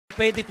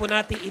pwede po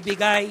natin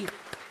ibigay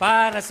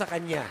para sa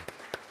Kanya.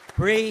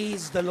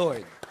 Praise the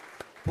Lord.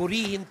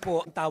 Purihin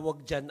po, ang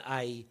tawag dyan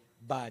ay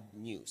bad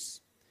news.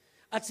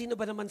 At sino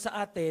ba naman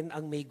sa atin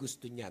ang may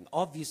gusto niyan?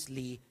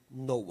 Obviously,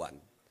 no one.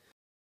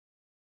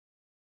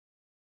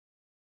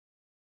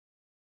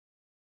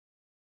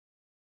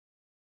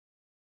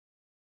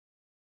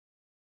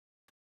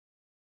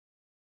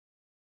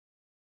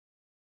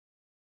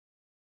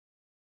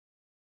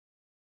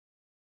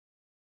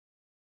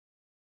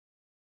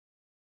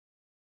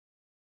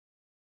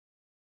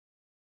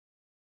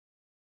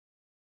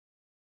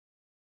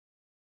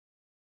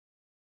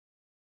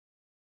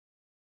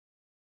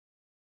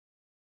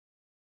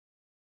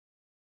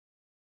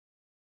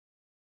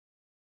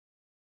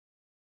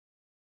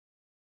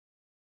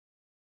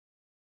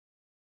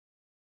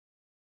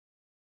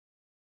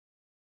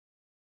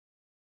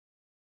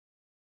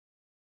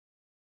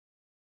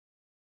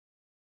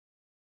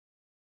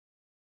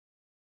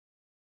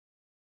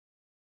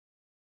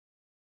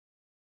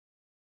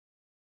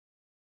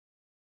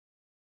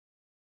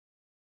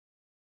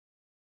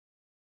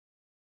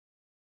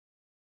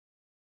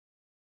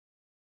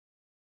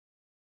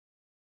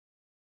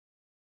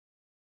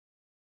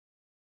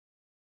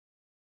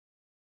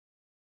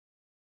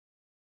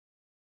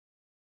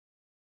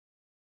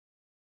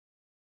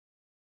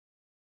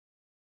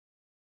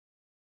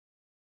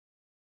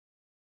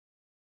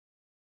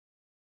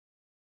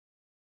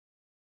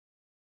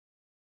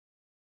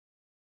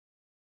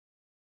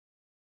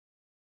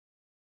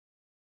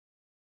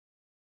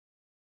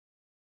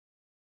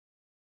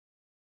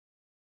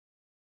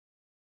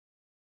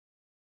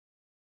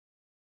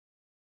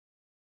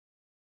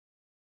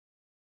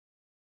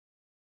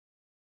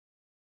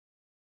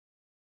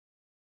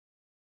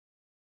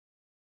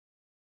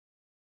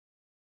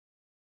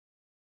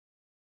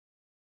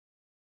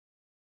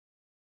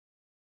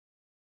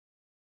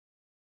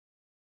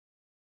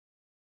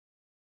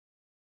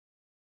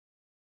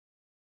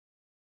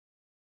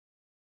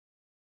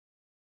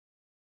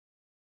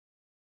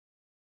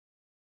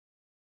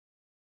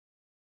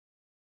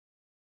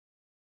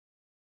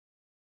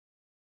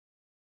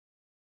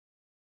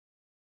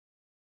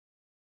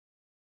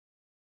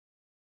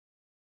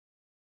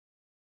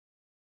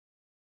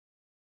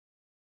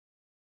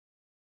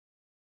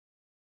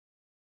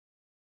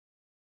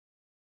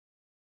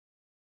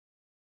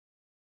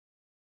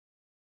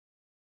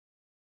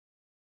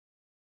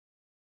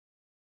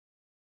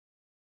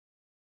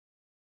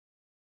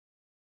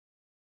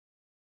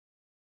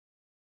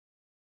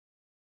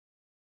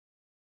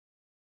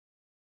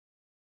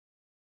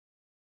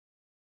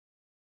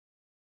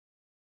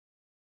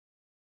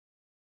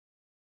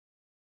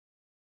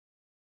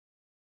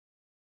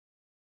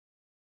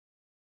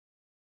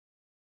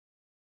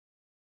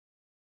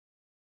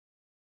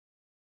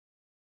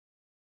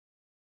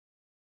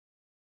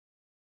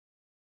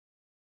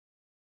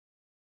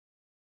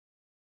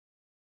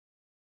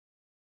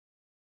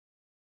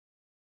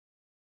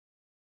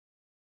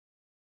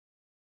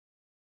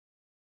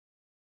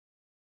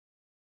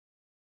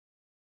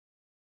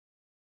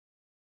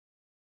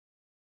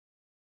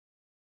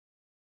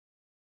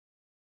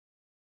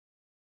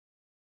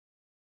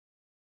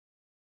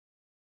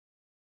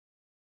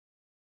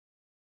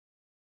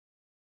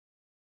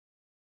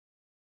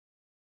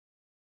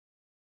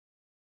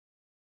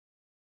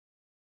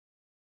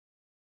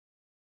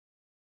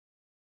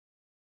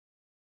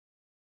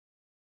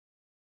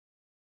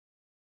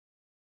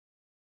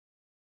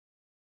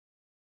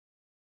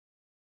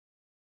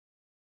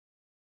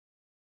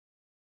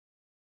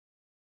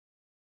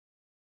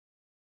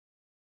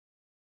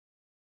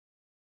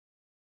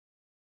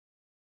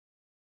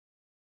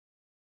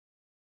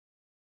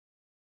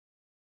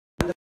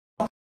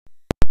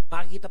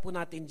 Makikita po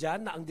natin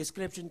dyan na ang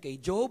description kay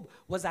Job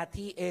was that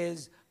he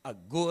is a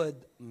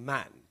good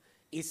man.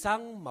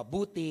 Isang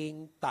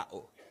mabuting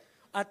tao.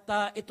 At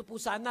ito po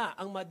sana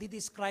ang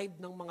madidescribe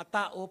ng mga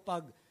tao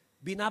pag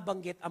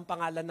binabanggit ang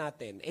pangalan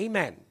natin.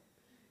 Amen.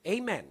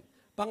 Amen.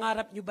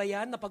 Pangarap nyo ba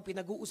yan na pag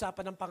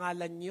pinag-uusapan ng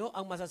pangalan nyo,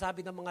 ang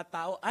masasabi ng mga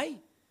tao ay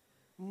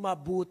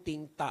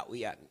mabuting tao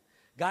yan.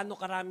 Gaano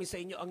karami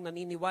sa inyo ang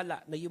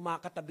naniniwala na yung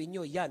mga katabi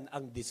nyo, yan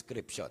ang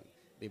description.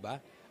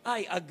 Diba?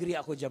 Ay, agree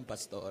ako dyan,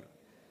 Pastor.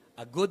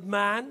 A good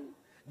man,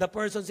 the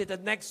person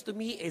seated next to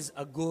me is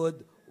a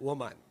good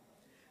woman.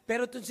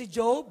 Pero itong si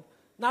Job,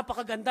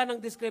 napakaganda ng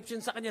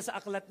description sa kanya sa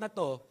aklat na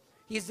to.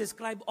 He is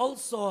described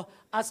also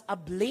as a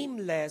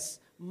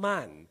blameless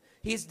man.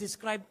 He is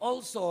described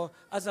also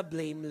as a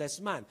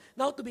blameless man.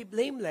 Now, to be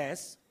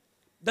blameless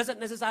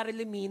doesn't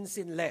necessarily mean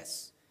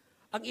sinless.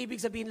 Ang ibig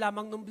sabihin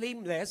lamang ng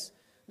blameless,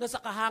 na sa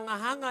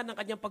kahanga-hanga ng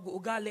kanyang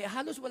pag-uugali,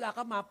 halos wala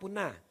ka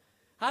mapuna.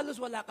 Halos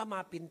wala ka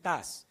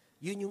mapintas.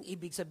 Yun yung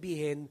ibig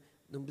sabihin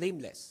ng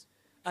blameless.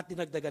 At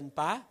dinagdagan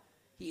pa,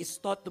 he is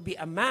thought to be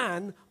a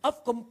man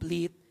of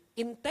complete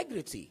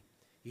integrity.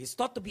 He is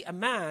thought to be a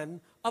man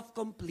of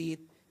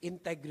complete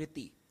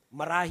integrity.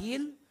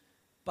 Marahil,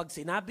 pag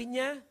sinabi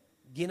niya,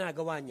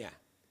 ginagawa niya.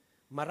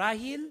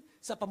 Marahil,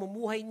 sa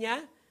pamumuhay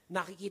niya,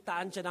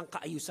 nakikitaan siya ng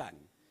kaayusan.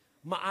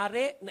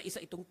 Maari na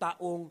isa itong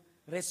taong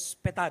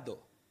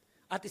respetado.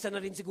 At isa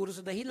na rin siguro sa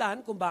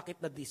dahilan kung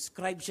bakit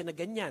na-describe siya na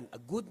ganyan, a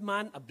good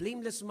man, a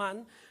blameless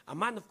man, a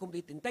man of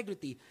complete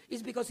integrity, is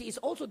because he is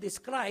also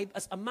described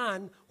as a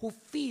man who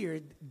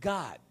feared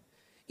God.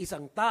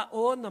 Isang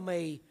tao na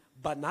may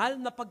banal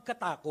na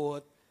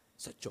pagkatakot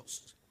sa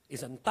Diyos.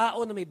 Isang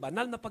tao na may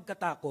banal na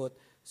pagkatakot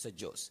sa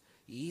Diyos.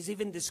 He is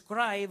even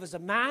described as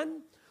a man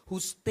who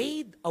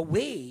stayed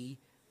away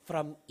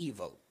from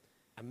evil.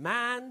 A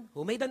man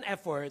who made an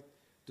effort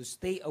to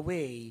stay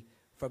away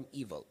from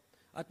evil.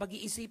 At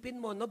pag-iisipin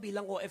mo, no,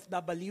 bilang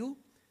OFW,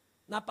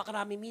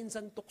 napakarami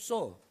minsan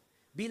tukso.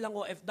 Bilang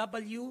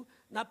OFW,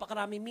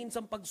 napakarami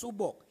minsan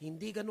pagsubok.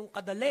 Hindi ganun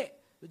kadali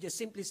to just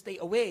simply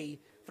stay away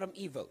from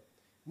evil.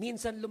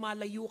 Minsan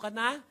lumalayo ka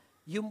na,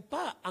 yung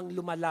pa ang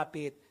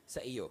lumalapit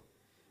sa iyo.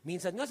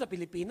 Minsan nga sa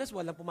Pilipinas,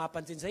 walang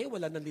pumapansin sa iyo,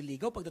 walang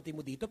nanliligaw. Pagdating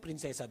mo dito,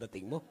 prinsesa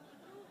dating mo.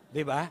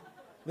 Diba?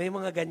 May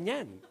mga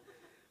ganyan.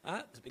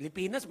 Sa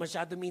Pilipinas,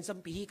 masyado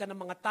minsan pihikan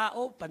ng mga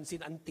tao,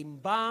 pansin ang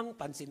timbang,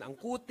 pansin ang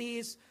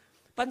kutis,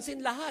 pansin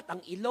lahat,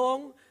 ang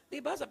ilong.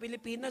 Diba? Sa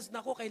Pilipinas,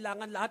 nako,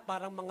 kailangan lahat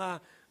parang mga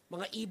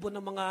ibon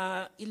ng mga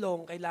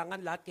ilong, kailangan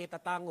lahat kay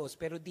tatangos.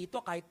 Pero dito,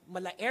 kahit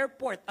mala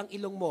airport ang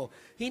ilong mo,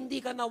 hindi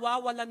ka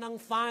nawawala ng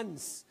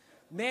fans.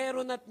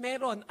 Meron at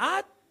meron.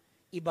 At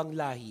ibang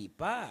lahi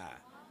pa.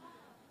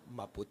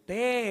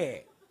 Maputi.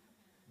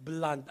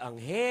 Blonde ang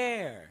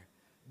hair.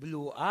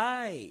 Blue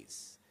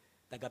eyes.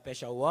 Taga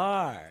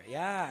Peshawar.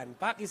 Yan.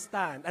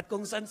 Pakistan. At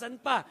kung san-san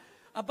pa.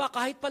 Aba,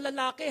 kahit pa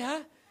lalaki,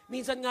 ha?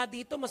 Minsan nga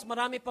dito, mas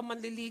marami pa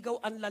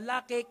manliligaw ang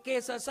lalaki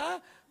kesa sa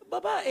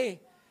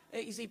babae.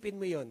 Isipin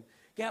mo yun.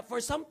 Kaya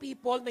for some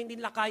people na hindi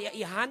nila kaya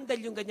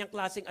i-handle yung ganyang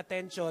klaseng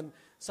attention,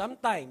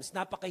 sometimes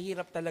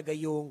napakahirap talaga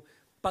yung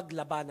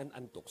paglabanan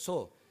ang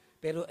tukso.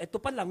 Pero ito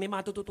pa lang, may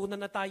matututunan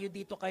na tayo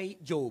dito kay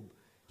Job.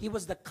 He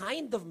was the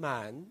kind of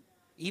man,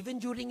 even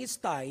during his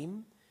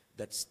time,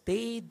 that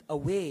stayed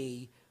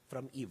away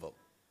from evil.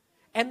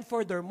 And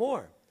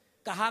furthermore,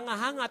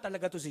 kahanga-hanga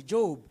talaga to si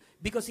Job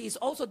because he is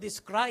also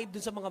described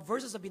dun sa mga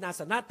verses na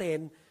binasa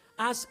natin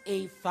as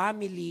a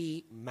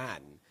family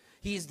man.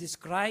 He is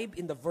described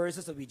in the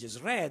verses that we just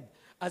read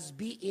as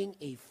being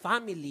a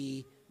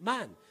family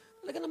man.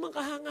 Talaga namang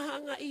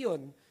kahanga-hanga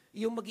iyon,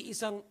 yung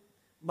mag-iisang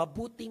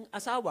mabuting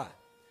asawa,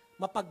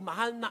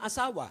 mapagmahal na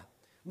asawa,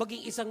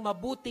 maging isang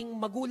mabuting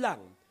magulang,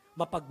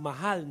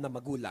 mapagmahal na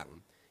magulang.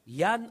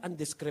 Yan ang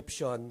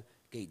description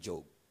kay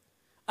Job.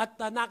 At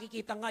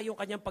nakikita nga yung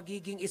kanyang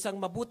pagiging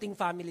isang mabuting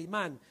family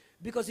man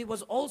because he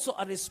was also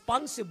a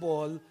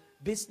responsible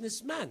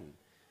businessman.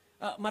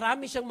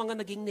 Marami siyang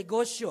mga naging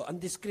negosyo.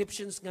 Ang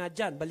descriptions nga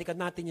dyan, balikan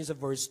natin yung sa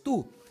verse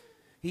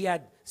 2. He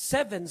had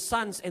 7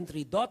 sons and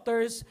 3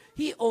 daughters.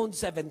 He owned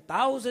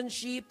 7,000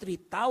 sheep,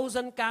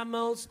 3,000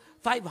 camels,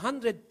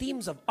 500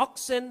 teams of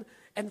oxen,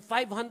 and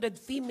 500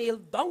 female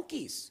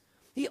donkeys.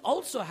 He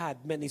also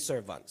had many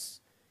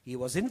servants. He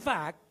was in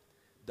fact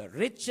the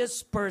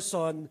richest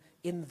person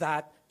in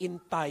that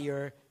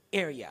entire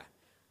area.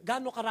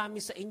 Gaano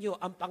karami sa inyo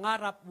ang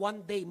pangarap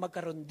one day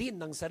magkaroon din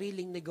ng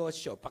sariling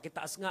negosyo?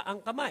 Pakitaas nga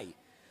ang kamay.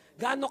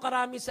 Gaano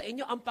karami sa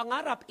inyo ang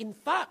pangarap, in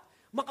fact,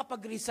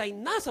 makapag-resign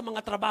na sa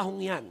mga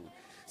trabahong yan?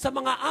 Sa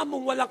mga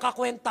among walang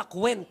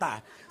kakwenta-kwenta,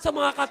 sa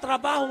mga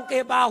katrabahong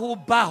kay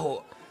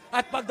baho-baho.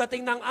 At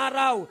pagdating ng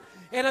araw,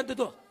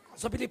 nandito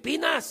sa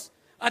Pilipinas,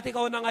 at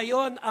ikaw na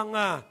ngayon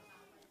ang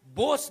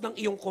boss ng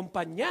iyong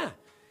kumpanya.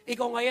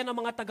 Ikaw ngayon ang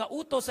mga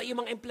taga-utos sa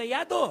iyong mga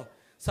empleyado,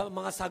 sa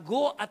mga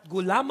sago at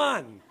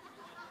gulaman,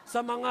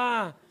 sa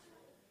mga,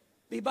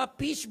 diba,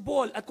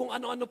 fishball at kung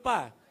ano-ano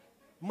pa.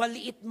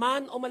 Maliit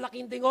man o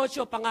malaking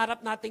negosyo,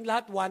 pangarap nating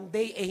lahat, one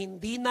day,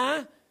 hindi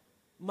na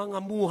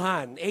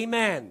mangamuhan.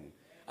 Amen.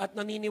 At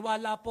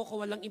naniniwala po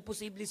kung walang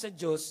imposible sa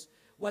Diyos,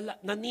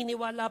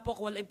 naniniwala po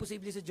kung walang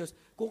imposible sa Diyos,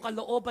 kung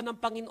kalooban ng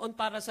Panginoon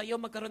para sa iyo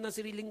magkaroon ng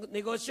sariling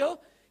negosyo,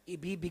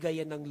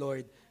 ibibigay yan ng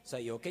Lord sa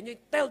iyo. Can you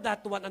tell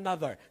that to one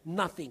another?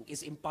 Nothing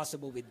is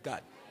impossible with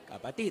God.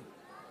 Kapatid,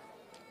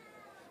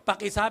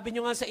 pakisabi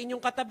nyo nga sa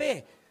inyong katabi,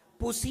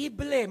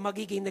 posible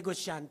magiging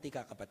negosyante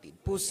ka, kapatid.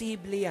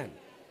 Posible yan.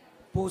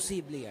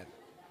 Posible yan.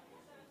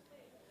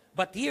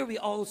 But here we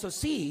also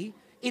see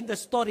in the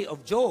story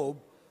of Job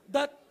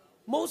that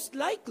most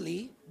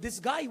likely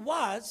this guy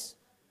was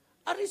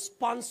a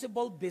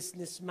responsible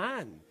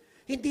businessman.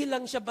 Hindi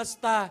lang siya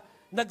basta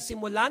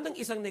nagsimula ng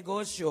isang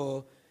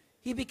negosyo,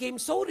 he became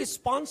so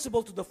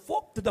responsible to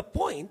the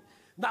point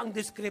na ang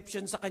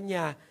description sa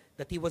kanya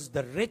that he was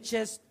the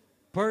richest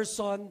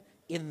person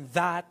in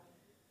that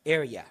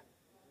area.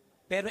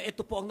 Pero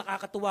ito po ang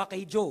nakakatuwa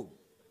kay Job.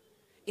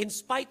 In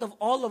spite of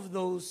all of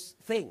those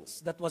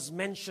things that was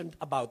mentioned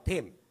about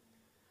him,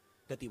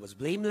 that he was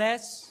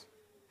blameless,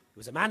 he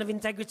was a man of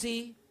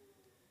integrity,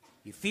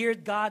 he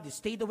feared God, he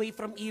stayed away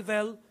from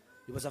evil,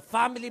 he was a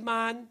family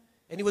man,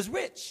 and he was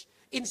rich.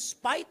 In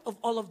spite of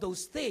all of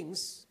those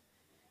things,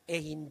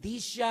 hindi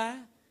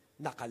siya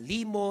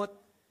nakalimot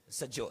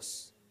sa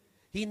Diyos.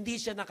 Hindi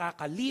siya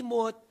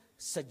nakakalimot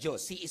sa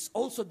Diyos. He is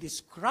also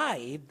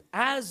described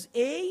as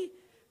a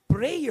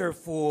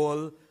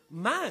prayerful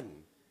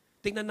man.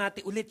 Tingnan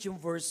natin ulit yung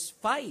verse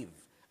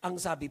 5. Ang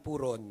sabi po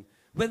ron,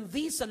 When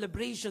these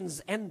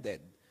celebrations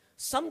ended,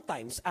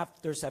 sometimes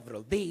after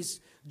several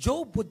days,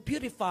 Job would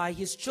purify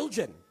his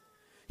children.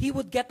 He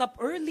would get up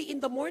early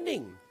in the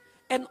morning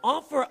and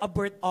offer a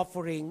burnt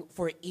offering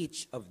for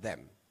each of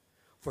them.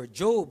 For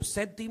Job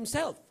said to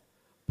himself,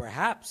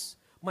 "Perhaps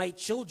my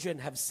children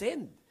have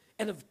sinned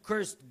and have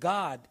cursed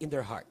God in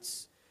their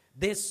hearts."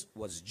 This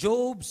was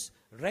Job's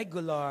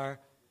regular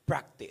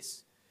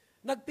practice.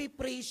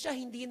 Nagpipray siya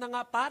hindi na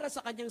nga para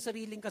sa kanyang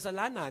sariling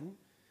kasalanan,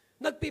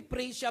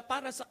 nagpipray siya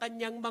para sa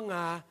kanyang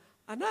mga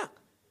anak.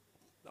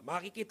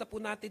 Makikita po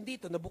natin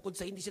dito na bukod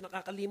sa hindi siya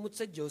nakakalimot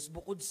sa Diyos,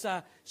 bukod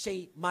sa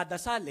siya'y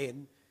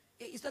madasalin,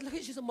 isa talaga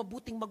siya sa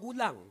mabuting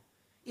magulang.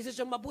 Isa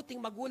siyang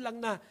mabuting magulang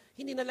na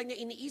hindi na lang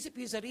niya iniisip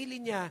yung sarili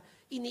niya,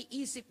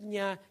 iniisip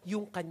niya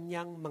yung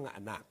kanyang mga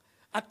anak.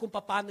 At kung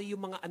paano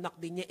yung mga anak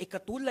din niya,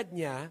 katulad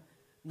niya,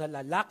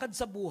 nalalakad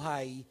sa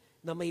buhay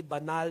na may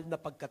banal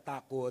na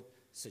pagkatakot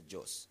sa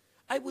Diyos.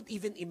 I would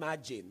even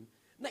imagine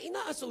na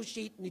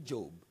ina-associate ni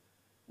Job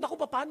na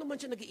kung paano man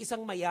siya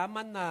nag-iisang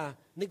mayaman na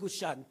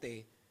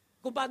negosyante,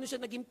 kung paano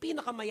siya naging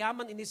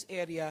pinakamayaman in this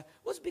area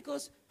was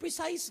because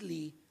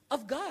precisely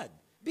of God.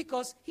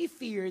 Because he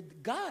feared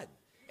God.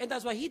 And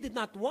that's why he did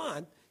not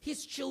want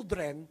his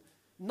children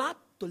not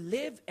to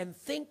live and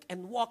think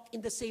and walk in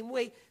the same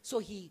way.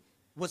 So he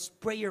was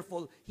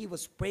prayerful. He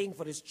was praying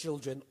for his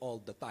children all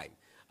the time.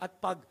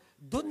 At pag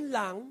dun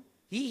lang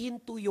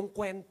hihinto yung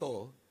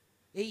kwento,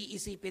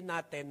 iisipin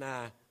natin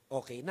na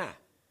okay na.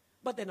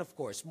 But then of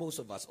course,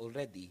 most of us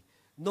already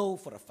know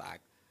for a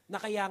fact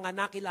na kaya nga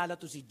nakilala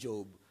to si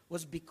Job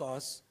was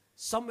because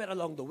somewhere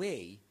along the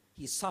way,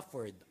 he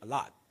suffered a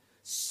lot.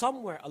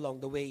 Somewhere along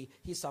the way,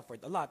 he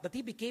suffered a lot. That he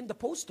became the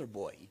poster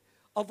boy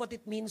of what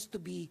it means to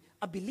be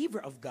a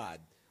believer of God,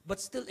 but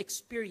still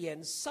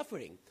experience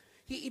suffering.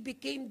 He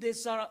became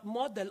this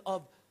model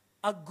of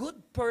a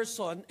good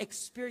person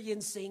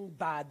experiencing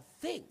bad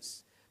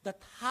things.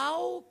 That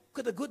how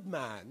could a good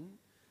man,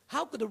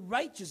 how could a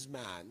righteous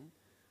man,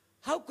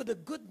 how could a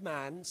good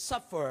man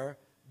suffer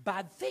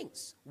bad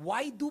things?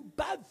 Why do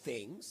bad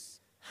things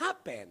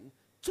happen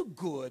to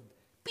good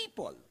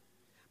people?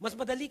 Mas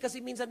madali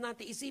kasi minsan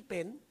natin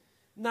isipin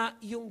na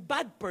yung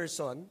bad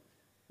person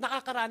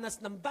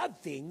nakakaranas ng bad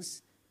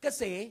things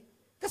kasi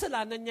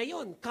kasalanan niya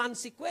yon,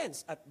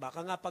 consequence. At baka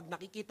nga pag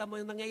nakikita mo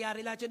yung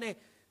nangyayari lahat yun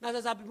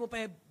nasasabi mo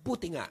pa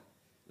buti nga.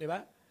 Di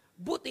ba?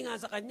 Buti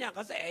nga sa kanya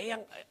kasi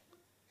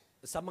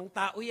samang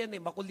tao yan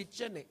makulit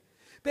yan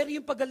Pero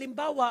yung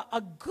paghalimbawa,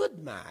 a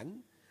good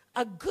man,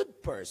 a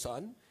good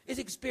person, is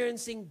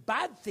experiencing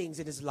bad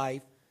things in his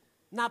life,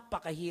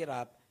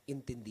 napakahirap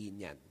intindihin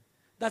yan.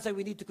 That's why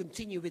we need to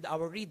continue with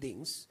our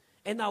readings.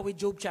 And now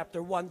with Job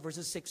chapter 1,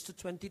 verses 6 to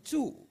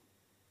 22.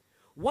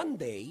 One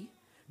day,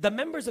 the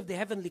members of the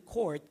heavenly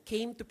court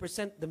came to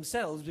present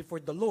themselves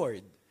before the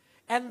Lord,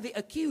 and the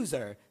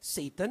accuser,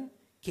 Satan,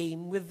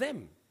 came with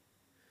them.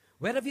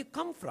 "Where have you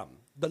come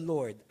from?" the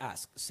Lord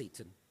asked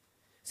Satan.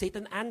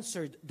 Satan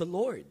answered the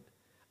Lord,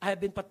 "I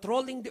have been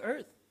patrolling the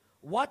earth,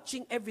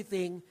 watching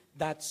everything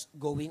that's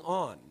going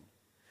on."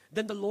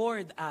 Then the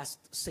Lord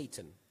asked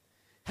Satan,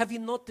 "Have you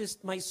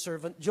noticed my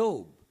servant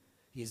Job?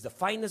 He is the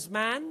finest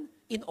man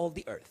in all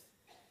the earth.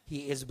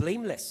 He is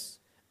blameless,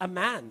 a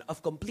man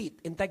of complete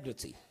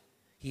integrity.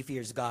 He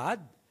fears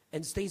God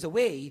and stays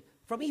away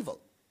from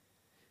evil."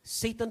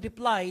 Satan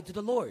replied to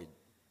the Lord,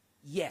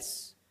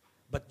 "Yes,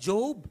 but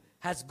Job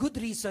has good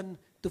reason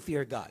to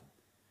fear God.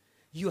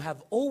 You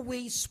have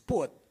always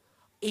put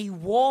a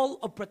wall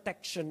of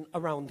protection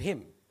around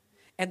him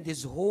and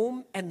his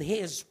home and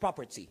his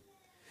property.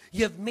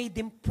 You have made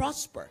him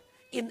prosper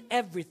in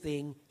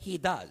everything he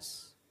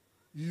does.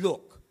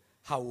 Look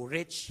how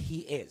rich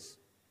he is.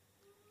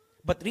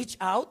 But reach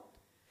out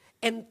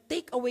and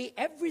take away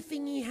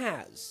everything he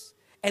has,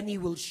 and he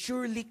will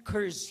surely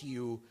curse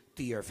you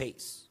to your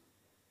face."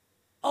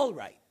 "All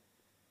right,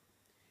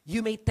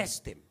 you may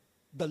test him,"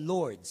 the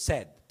Lord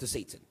said to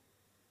Satan.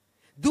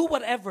 "Do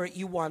whatever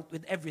you want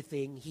with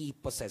everything he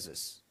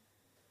possesses,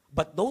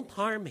 but don't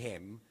harm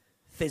him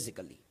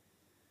physically."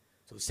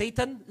 So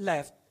Satan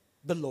left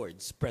the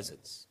Lord's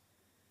presence.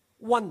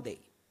 One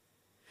day,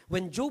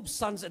 when Job's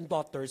sons and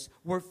daughters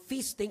were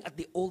feasting at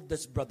the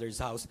oldest brother's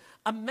house,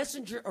 a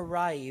messenger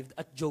arrived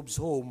at Job's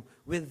home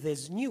with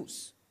this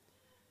news.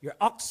 "Your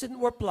oxen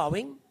were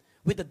plowing,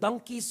 with the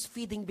donkeys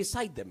feeding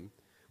beside them,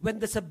 when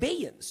the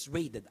Sabaeans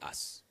raided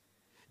us.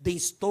 They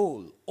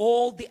stole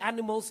all the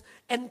animals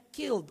and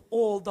killed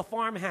all the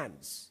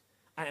farmhands.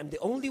 I am the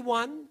only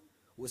one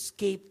who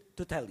escaped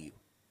to tell you."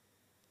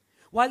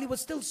 While he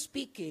was still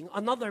speaking,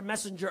 another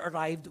messenger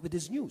arrived with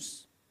his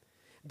news.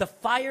 "The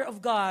fire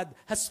of God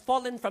has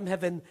fallen from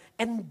heaven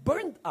and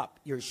burned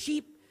up your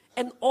sheep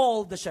and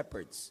all the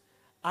shepherds.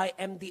 I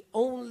am the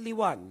only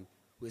one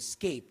who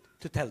escaped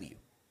to tell you."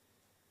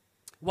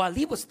 While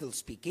he was still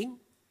speaking,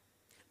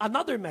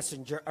 another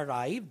messenger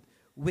arrived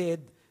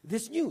with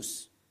this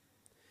news.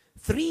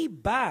 "3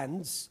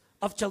 bands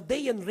of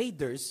Chaldean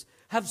raiders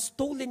have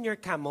stolen your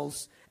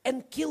camels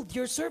and killed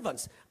your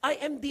servants. I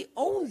am the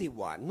only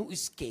one who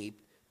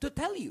escaped to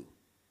tell you."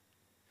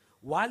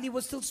 While he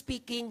was still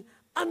speaking,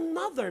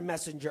 another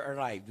messenger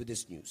arrived with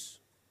this news.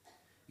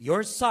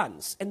 Your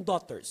sons and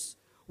daughters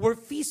were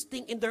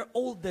feasting in their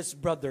oldest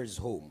brother's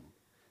home.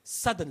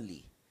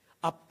 Suddenly,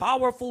 a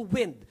powerful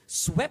wind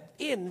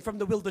swept in from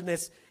the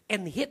wilderness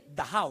and hit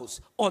the house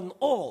on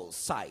all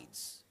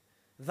sides.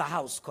 The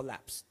house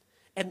collapsed,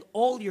 and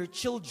all your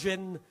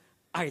children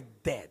are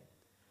dead.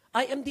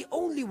 I am the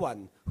only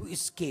one who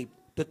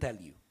escaped to tell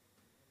you.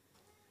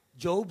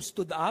 Job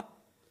stood up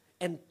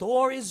and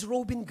tore his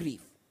robe in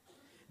grief.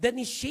 Then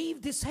he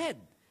shaved his head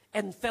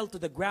and fell to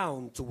the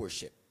ground to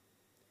worship.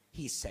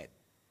 He said,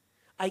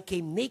 I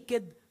came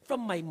naked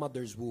from my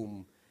mother's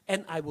womb,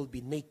 and I will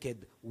be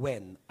naked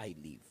when I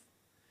leave.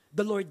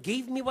 The Lord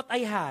gave me what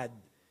I had,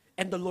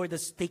 and the Lord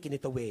has taken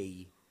it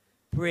away.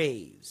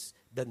 Praise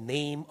the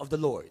name of the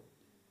Lord.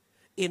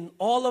 In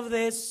all of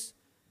this,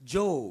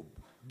 Job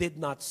did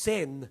not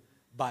sin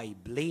by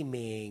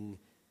blaming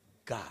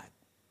God.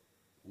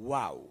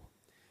 Wow.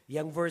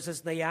 Yang verses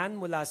na yan,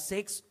 mula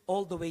 6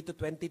 all the way to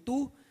 22,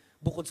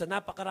 bukod sa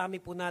napakarami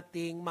po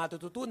nating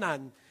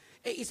matututunan,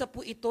 isa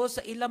po ito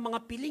sa ilang mga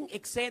piling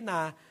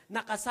eksena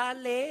na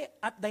kasali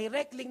at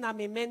directly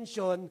namin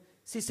mention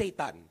si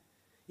Satan.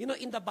 You know,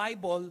 in the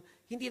Bible,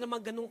 hindi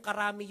naman ganun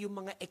karami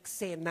yung mga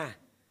eksena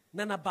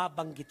na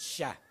nababanggit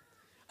siya.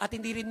 At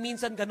hindi rin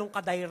minsan ganun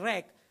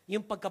ka-direct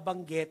yung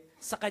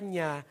pagkabanggit sa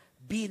kanya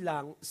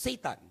bilang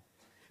Satan.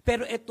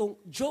 Pero itong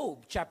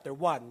Job chapter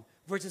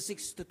 1, verses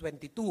 6 to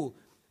 22,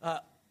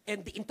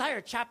 and the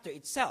entire chapter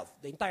itself,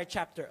 the entire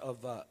chapter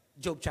of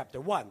Job chapter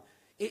 1,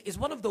 is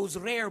one of those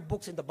rare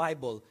books in the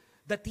Bible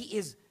that he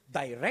is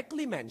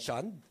directly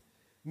mentioned,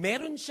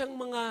 meron siyang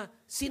mga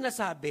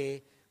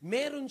sinasabi,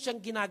 meron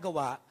siyang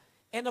ginagawa,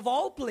 and of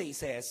all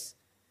places,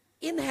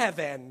 in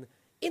heaven,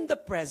 in the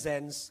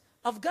presence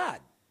of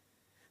God.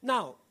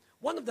 Now,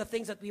 one of the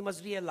things that we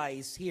must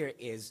realize here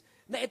is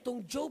na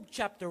itong Job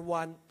chapter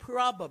 1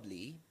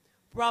 probably,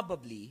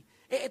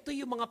 ito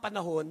yung mga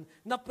panahon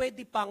na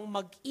pwede pang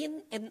mag-in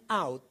and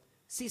out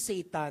si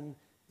Satan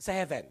sa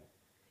heaven.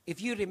 If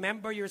you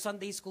remember your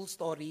Sunday school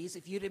stories,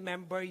 if you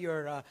remember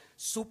your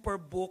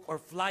Superbook or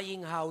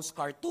Flying House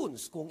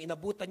cartoons, kung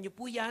inabutan niyo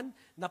po yan,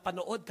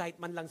 napanood kahit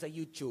man lang sa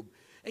YouTube,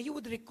 you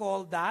would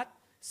recall that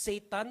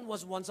Satan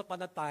was once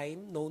upon a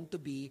time known to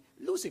be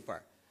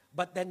Lucifer.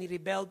 But then he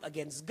rebelled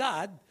against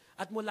God,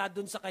 at mula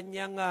dun sa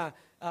kanyang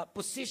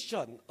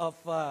position of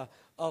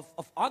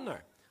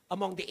honor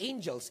among the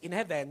angels in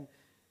heaven,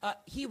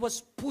 he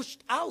was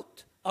pushed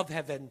out of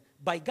heaven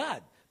by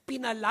God.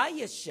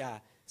 Pinalayas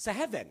siya sa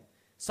heaven.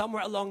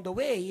 Somewhere along the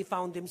way, he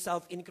found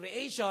himself in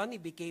creation.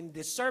 He became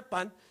this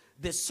serpent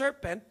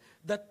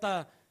that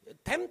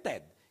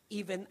tempted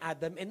even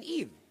Adam and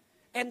Eve.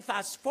 And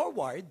fast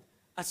forward,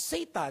 as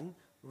Satan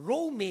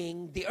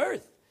roaming the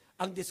earth.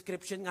 Ang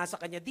description nga sa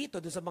kanya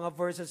dito, doon sa mga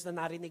verses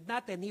na narinig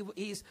natin,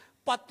 he is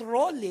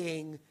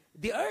patrolling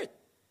the earth.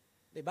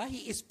 Diba?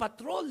 He is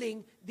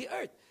patrolling the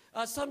earth.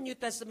 Some New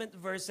Testament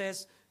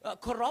verses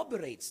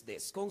corroborates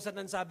this. Kung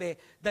saan sabi,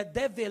 the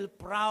devil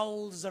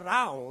prowls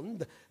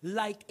around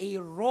like a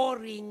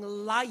roaring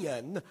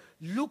lion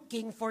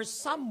looking for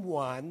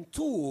someone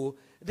to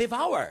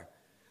devour.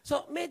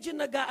 So medyo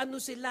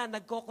nag-aano sila,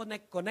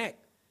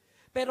 nagko-connect-connect.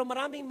 Pero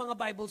maraming mga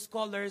Bible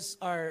scholars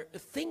are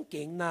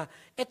thinking na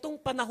itong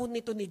panahon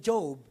nito ni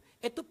Job,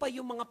 ito pa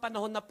yung mga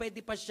panahon na pwede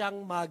pa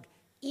siyang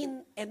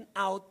mag-in and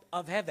out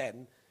of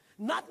heaven,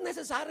 not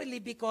necessarily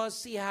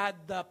because he had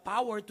the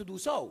power to do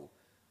so,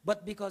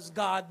 but because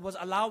God was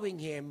allowing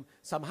him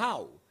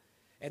somehow.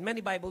 And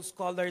many Bible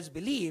scholars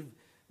believe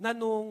na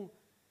nung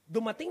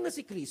dumating na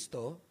si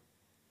Kristo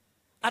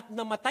at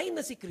namatay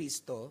na si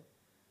Kristo,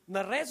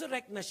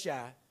 na-resurrect na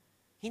siya,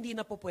 hindi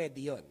na po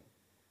pwede yun.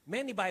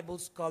 Many Bible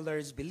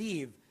scholars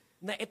believe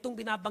na itong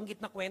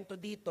binabanggit na kwento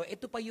dito,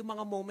 ito pa yung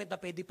mga moment na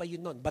pwede pa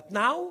yun nun. But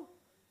now,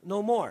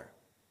 no more.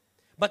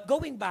 But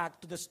going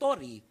back to the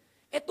story,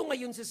 ito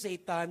ngayon si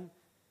Satan,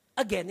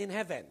 again in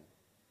heaven.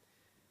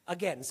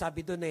 Again,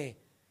 sabi doon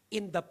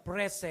in the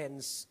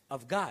presence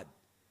of God.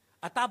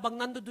 At habang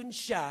nandoon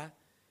siya,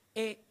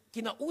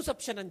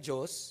 kinausap siya ng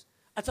Diyos,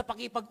 at sa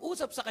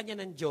pakipag-usap sa kanya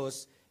ng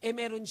Diyos,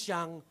 meron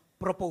siyang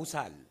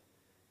proposal.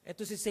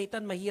 Ito si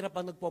Satan, mahirap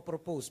ang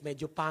nagpo-propose.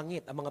 Medyo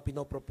pangit ang mga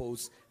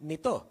pinopropose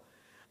nito.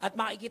 At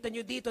makikita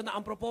nyo dito na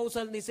ang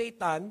proposal ni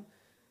Satan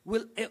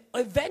will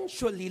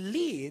eventually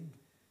lead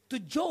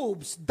to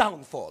Job's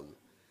downfall.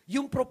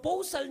 Yung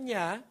proposal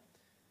niya,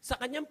 sa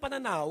kanyang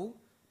pananaw,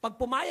 pag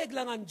pumayag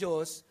lang ang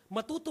Diyos,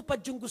 matutupad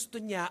yung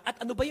gusto niya.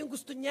 At ano ba yung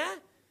gusto niya?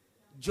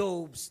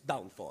 Job's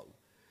downfall.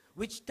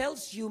 Which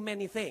tells you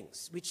many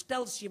things.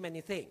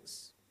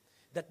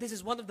 That this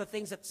is one of the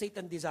things that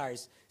Satan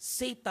desires.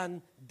 Satan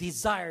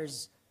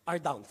desires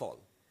our downfall.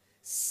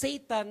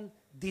 Satan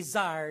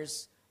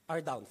desires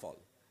our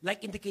downfall.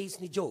 Like in the case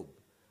ni Job,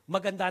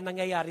 maganda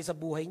nangyayari sa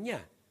buhay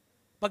niya.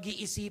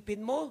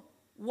 Pag-iisipin mo,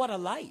 what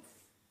a life.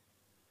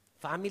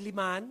 Family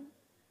man,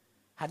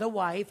 had a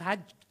wife,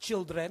 had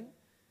children.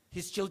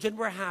 His children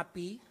were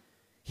happy.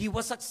 He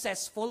was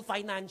successful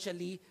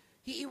financially.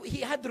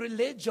 He had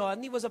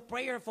religion. He was a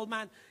prayerful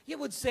man. He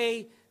would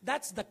say,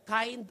 that's the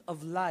kind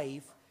of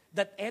life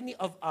that any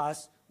of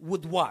us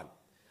would want.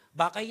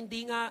 Baka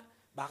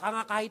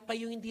nga kahit pa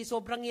yung hindi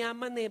sobrang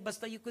yaman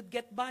basta you could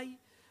get by.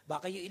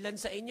 Baka yung ilan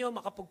sa inyo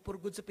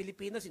makapagpurgod sa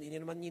Pilipinas, hindi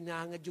nyo naman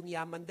hinahangad yung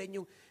yaman din,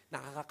 yung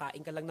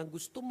nakakakain ka lang ng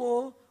gusto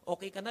mo,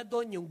 okay ka na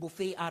doon, yung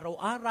buffet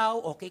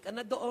araw-araw, okay ka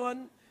na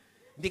doon.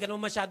 Hindi ka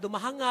naman masyado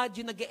mahangad,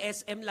 yung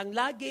nag-SM lang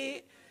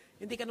lagi.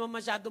 Hindi ka naman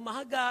masyado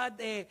mahagad,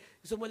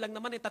 gusto mo lang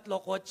naman 3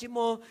 kotse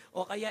mo,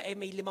 o kaya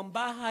may 5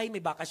 bahay,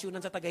 may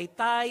bakasyonan sa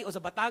Tagaytay o sa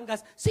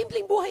Batangas.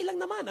 Simpleng buhay lang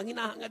naman ang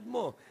hinahangad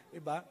mo.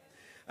 Diba?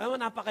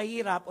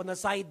 Napakahirap, on a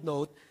side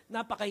note,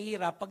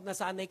 napakahirap pag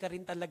nasanay ka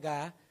rin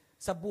talaga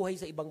sa buhay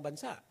sa ibang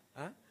bansa.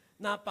 Ha?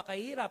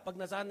 Napakahirap pag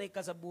nasanay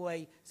ka sa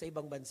buhay sa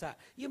ibang bansa.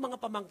 Yung mga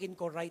pamangkin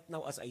ko right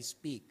now as I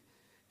speak,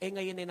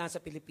 ngayon ay nasa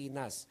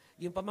Pilipinas.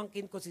 Yung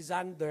pamangkin ko si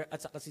Xander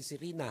at saka si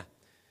Serena.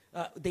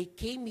 They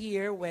came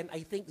here when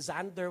I think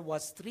Xander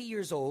was 3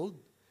 years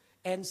old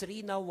and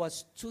Serena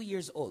was 2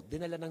 years old.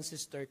 Dinala ng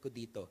sister ko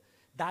dito.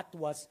 That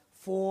was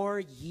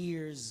 4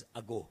 years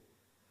ago.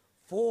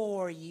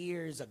 4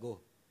 years ago.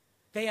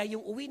 Kaya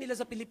yung uwi nila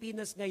sa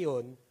Pilipinas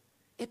ngayon,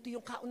 ito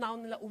yung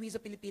kauna-una nila uwi sa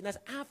Pilipinas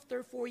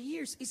after 4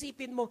 years.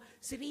 Isipin mo,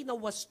 Serena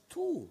was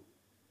 2.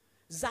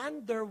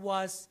 Xander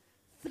was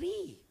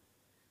 3.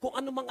 Kung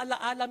ano mang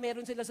alaala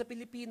meron sila sa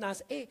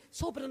Pilipinas,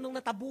 sobrang nang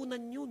natabunan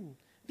yun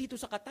dito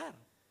sa Qatar.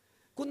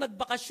 Kung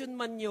nagbakasyon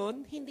man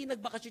yun, hindi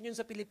nagbakasyon yun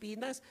sa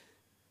Pilipinas.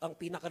 Ang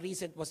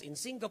pinaka-recent was in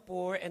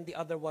Singapore and the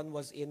other one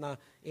was in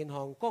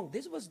Hong Kong.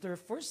 This was their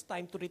first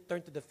time to return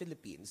to the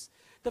Philippines.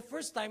 The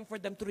first time for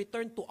them to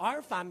return to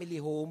our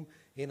family home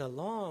in a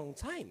long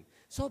time.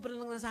 Sobrang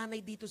lang nasanay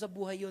dito sa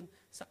buhay yun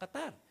sa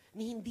Qatar.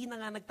 Hindi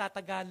na nga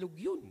nagtatagalog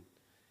yun.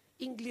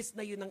 English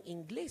na yun ang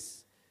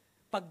English.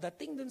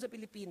 Pagdating dun sa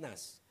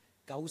Pilipinas,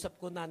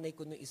 kausap ko nanay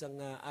ko noong isang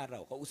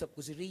araw. Kausap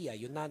ko si Ria,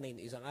 yung nanay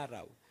noong isang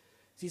araw.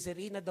 Si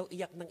Serena daw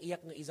iyak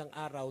noong isang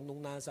araw nung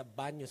nasa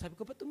banyo. Sabi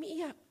ko, ba't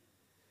umiiyak?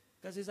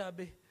 Kasi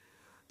sabi,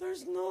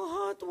 there's no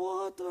hot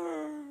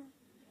water.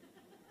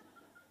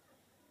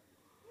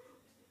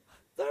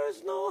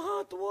 There's no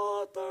hot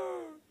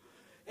water.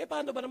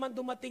 Paano ba naman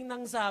dumating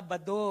ng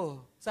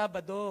Sabado?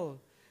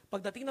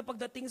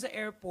 Pagdating sa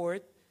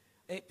airport,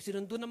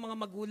 sinundo ng mga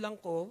magulang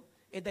ko,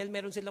 dahil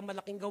meron silang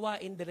malaking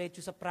gawain,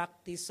 diretso sa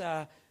practice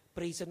sa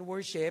praise and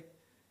worship,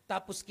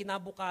 tapos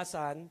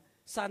kinabukasan,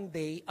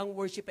 Sunday, ang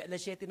worship ay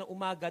alas 7 ng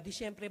umaga, di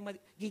syempre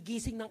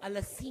gigising ng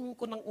alas 5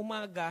 ng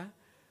umaga.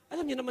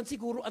 Alam niyo naman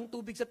siguro ang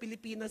tubig sa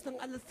Pilipinas ng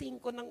alas 5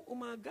 ng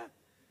umaga.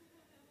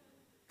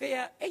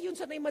 Kaya, yun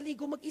sanay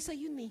maligo mag-isa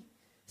yun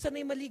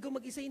Sanay maligo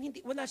mag-isa yun.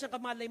 Wala siyang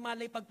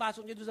kamalay-malay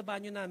pagpasok niya doon sa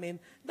banyo namin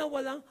na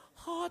walang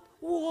hot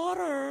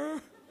water.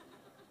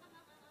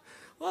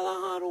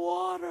 Walang hot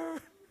water.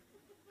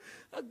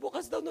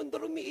 Agbukas daw nung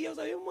umiiyak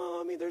sa'yo,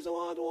 Mommy, there's no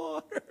hot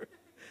water.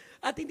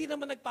 At hindi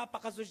naman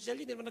nagpapakasosyal,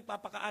 hindi naman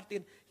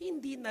nagpapaka-artin.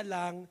 Hindi na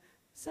lang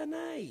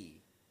sanay.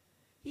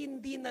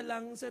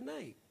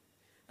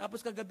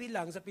 Tapos kagabi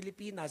lang sa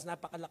Pilipinas,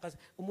 napakalakas.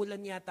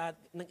 Umulan yata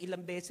ng ilang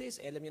beses.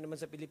 Alam niyo naman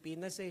sa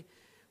Pilipinas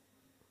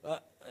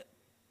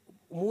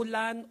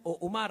umulan o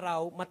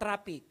umaraw,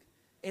 matraffic.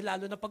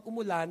 Lalo na pag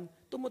umulan,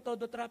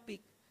 tumutodo traffic.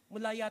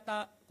 Mula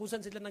yata kung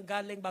saan sila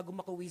nanggaling bago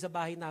makauwi sa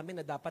bahay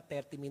namin na dapat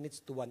 30 minutes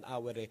to 1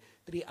 hour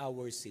 3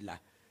 hours sila.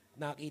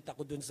 Nakita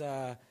ko dun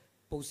sa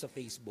post sa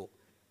Facebook.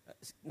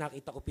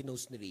 Nakita ko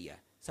pinost ni Ria.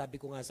 Sabi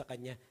ko nga sa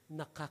kanya,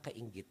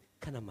 nakakainggit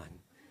ka naman.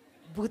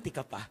 Buti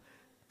ka pa.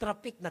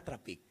 Traffic na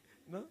traffic.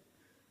 No?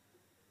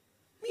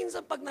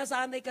 Minsan pag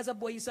nasanay ka sa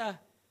buhay sa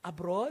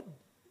abroad,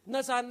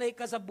 nasanay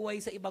ka sa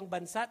buhay sa ibang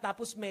bansa,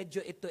 tapos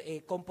medyo ito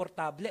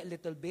komportable a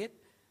little bit,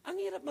 ang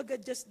hirap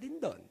mag-adjust din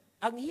doon.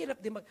 Ang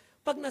hirap din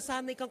pag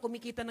nasanay kang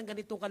kumikita ng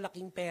ganitong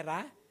kalaking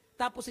pera,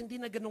 tapos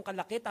hindi na ganun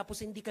kalaki,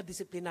 tapos hindi ka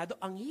disiplinado,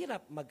 ang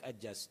hirap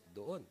mag-adjust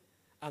doon.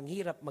 Ang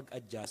hirap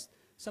mag-adjust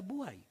sa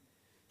buhay.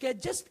 Kaya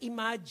just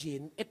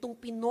imagine itong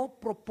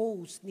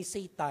pinopropose ni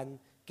Satan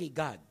kay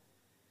God.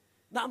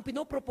 Na ang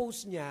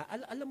pinopropose niya,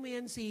 alam mo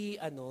yan si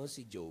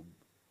Job.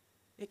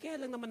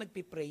 Kaya lang naman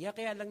nagpipray,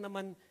 kaya lang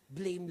naman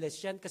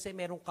blameless yan kasi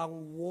meron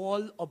kang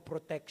wall of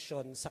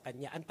protection sa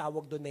kanya. Ang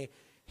tawag doon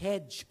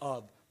hedge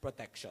of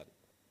protection.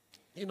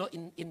 You know,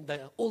 in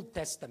the Old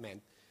Testament,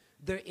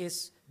 there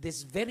is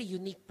this very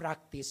unique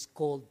practice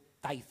called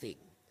tithing,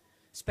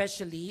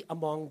 especially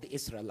among the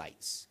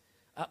Israelites.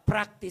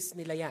 Practice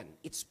nila yan.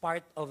 It's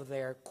part of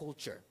their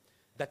culture.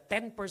 The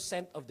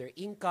 10% of their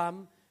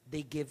income,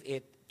 they give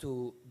it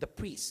to the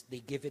priests,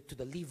 they give it to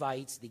the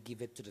Levites, they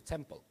give it to the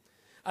temple.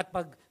 At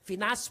pag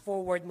fast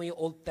forward mo yung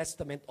Old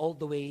Testament all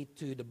the way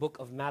to the book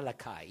of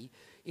Malachi,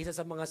 isa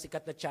sa mga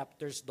sikat na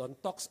chapters doon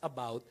talks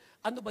about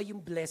ano ba yung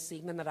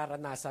blessing na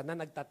nararanasan na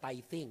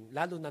nagta-tithing,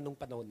 lalo na nung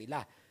panahon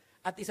nila.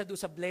 At isa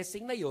doon sa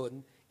blessing na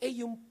yon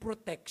yung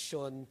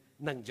protection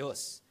ng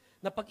Diyos.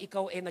 Na pag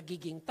ikaw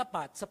nagiging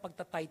tapat sa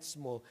pagta-tithes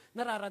mo,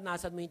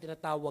 nararanasan mo yung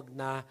tinatawag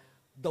na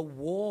the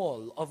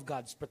wall of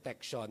God's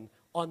protection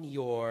on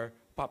your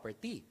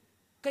property.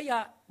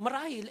 Kaya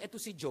marahil ito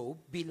si Job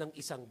bilang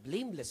isang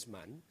blameless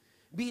man,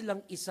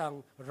 bilang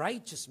isang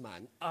righteous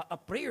man, a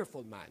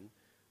prayerful man,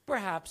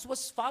 perhaps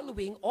was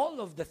following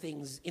all of the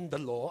things in the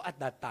law at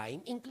that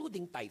time,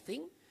 including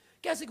tithing.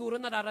 Kaya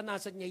siguro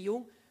nararanasan niya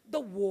yung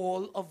the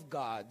wall of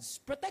God's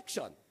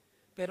protection.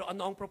 Pero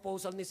ano ang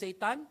proposal ni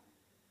Satan?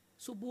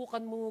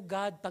 Subukan mo,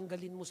 God,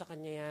 tanggalin mo sa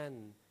kanya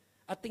yan.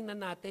 At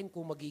tingnan natin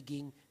kung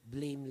magiging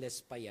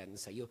blameless pa yan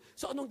sa iyo.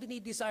 So anong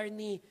dinidesire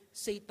ni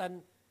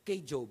Satan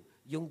kay Job?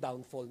 Yung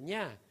downfall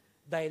niya.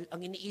 Dahil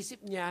ang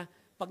iniisip niya,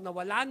 pag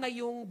nawala na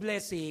yung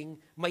blessing,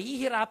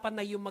 mahihirapan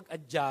na yung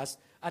mag-adjust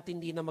at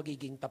hindi na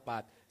magiging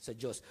tapat sa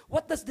Diyos.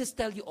 What does this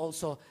tell you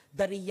also?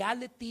 The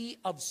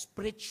reality of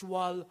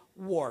spiritual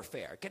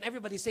warfare. Can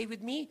everybody say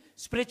with me?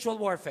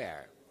 Spiritual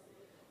warfare.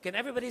 Can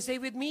everybody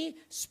say with me?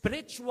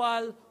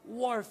 Spiritual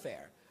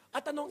warfare.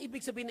 At anong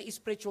ibig sabihin ng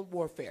spiritual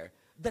warfare?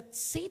 That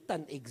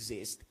Satan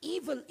exists,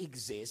 evil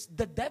exists,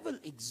 the devil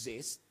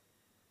exists.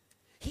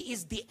 He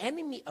is the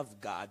enemy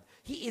of God.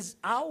 He is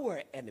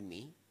our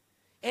enemy.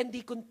 And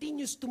he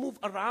continues to move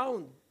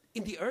around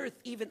in the earth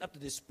even up to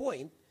this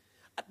point.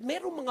 At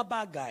merong mga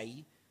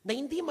bagay na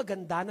hindi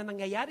maganda na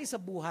nangyayari sa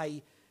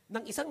buhay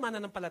ng isang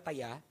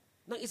mananampalataya,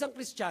 ng isang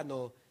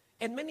Kristiyano,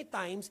 and many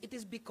times it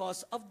is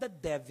because of the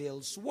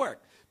devil's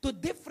work. To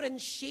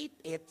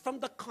differentiate it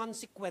from the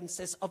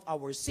consequences of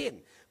our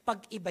sin.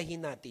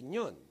 Pag-ibahin natin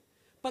yun.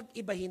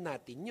 Pag-ibahin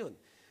natin yun.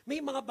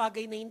 May mga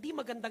bagay na hindi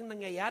magandang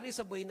nangyayari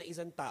sa buhay ng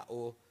isang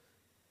tao.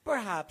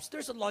 Perhaps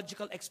there's a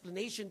logical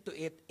explanation to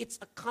it. It's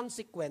a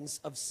consequence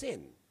of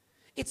sin.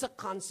 It's a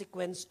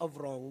consequence of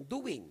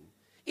wrongdoing.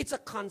 It's a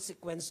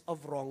consequence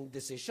of wrong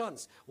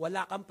decisions.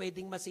 Wala kang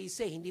pwedeng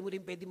masisi. Hindi mo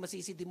rin pwedeng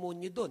masisi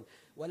demonyo dun.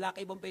 Wala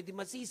kang ibang pwedeng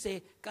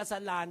masisi.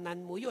 Kasalanan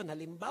mo yun.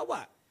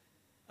 Halimbawa,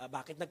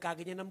 bakit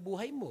nagkaganyan ang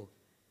buhay mo?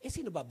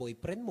 Sino ba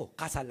boyfriend mo?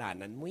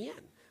 Kasalanan mo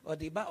yan. O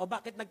diba? O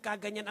bakit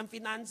nagkaganyan ang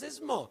finances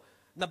mo?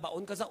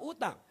 Nabaon ka sa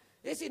utang.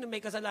 Sino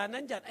may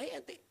kasalanan dyan?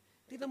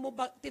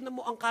 Tinan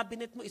mo ang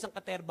cabinet mo, isang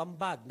katerbang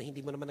bag na hindi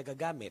mo naman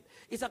nagagamit.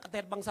 Isang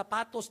katerbang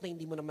sapatos na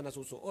hindi mo naman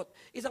nasusuot.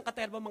 Isang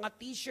katerbang mga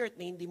t-shirt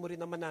na hindi mo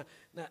rin naman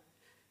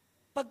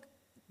pag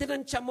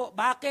tinansya mo,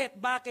 bakit?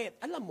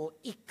 Alam mo,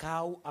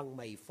 ikaw ang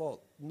may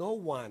fault. No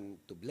one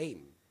to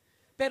blame.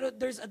 Pero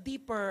there's a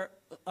deeper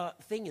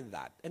thing in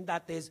that. And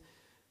that is,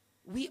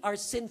 we are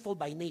sinful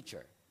by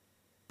nature.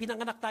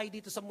 Pinanganak tayo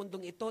dito sa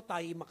mundong ito,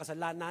 tayo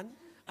makasalanan.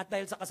 At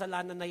dahil sa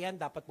kasalanan na yan,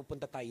 dapat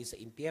pupunta tayo sa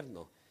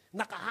impyerno.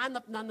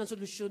 Nakahanap na ng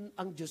solusyon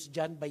ang Diyos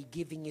dyan by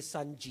giving His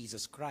Son,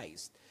 Jesus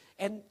Christ.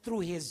 And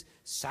through His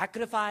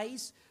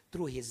sacrifice,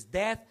 through His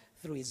death,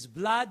 through His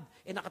blood,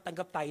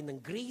 nakatanggap tayo ng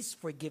grace,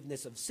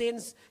 forgiveness of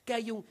sins.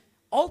 Kaya yung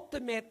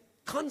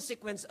ultimate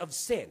consequence of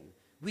sin,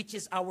 which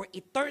is our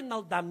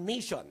eternal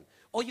damnation,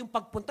 o yung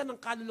pagpunta ng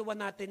kaluluwa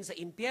natin sa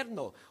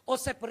impyerno, o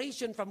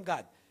separation from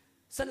God,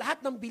 sa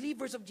lahat ng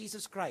believers of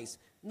Jesus Christ,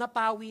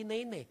 napawi na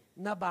yun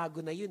nabago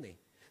na yun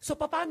So,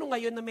 paano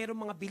ngayon na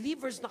mayroong mga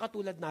believers na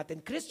katulad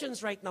natin,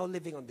 Christians right now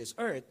living on this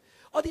earth,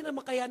 o di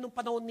naman kaya nung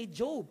panahon ni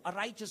Job, a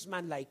righteous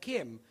man like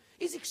him,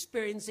 is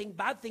experiencing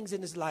bad things in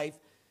his life,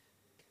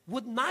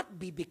 would not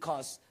be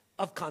because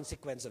of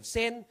consequence of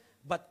sin,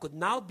 but could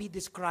now be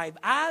described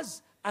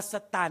as a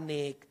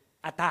satanic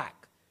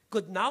attack.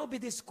 Could now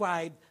be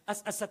described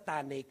as a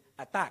satanic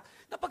attack.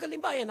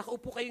 Napagalimbayan,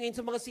 nakaupo kayo ngayon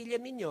sa mga silya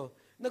ninyo,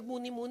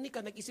 nagmuni-muni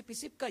ka,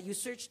 nag-isip-isip ka, you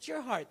searched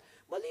your heart,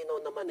 malinaw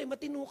naman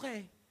matino ka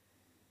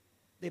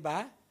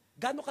Diba?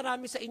 Gano'ng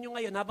karami sa inyo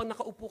ngayon habang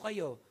nakaupo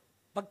kayo,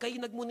 pag kayo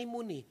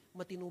nagmuni-muni,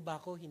 matino ba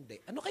ako? Hindi.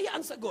 Ano kaya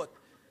ang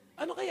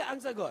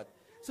sagot?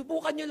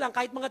 Subukan nyo lang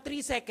kahit mga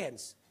 3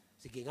 seconds.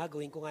 Sige nga,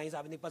 gawin ko nga yung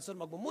sabi ni Pastor,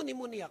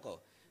 magmumuni-muni ako.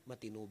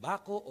 Matino ba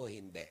ako o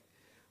hindi?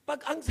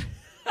 Pag ang...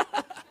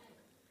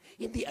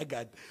 hindi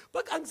agad.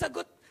 Pag ang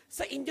sagot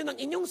sa inyo ng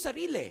inyong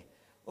sarili,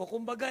 o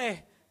kumbaga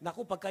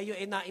naku, pag kayo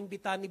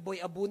naimbita ni Boy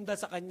Abunda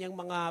sa kanyang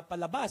mga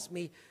palabas,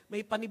 may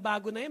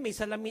panibago na yan,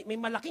 may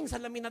malaking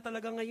salamin na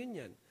talaga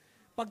ngayon yan.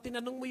 Pag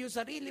tinanong mo yung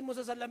sarili mo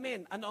sa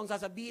salamin, ano ang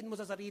sasabihin mo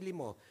sa sarili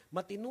mo?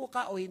 Matino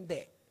ka o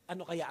hindi?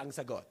 Ano kaya ang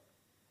sagot?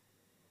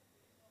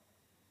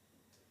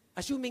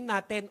 Assuming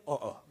natin,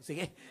 oo.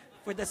 Sige.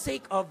 For the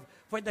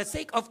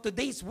sake of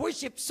today's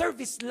worship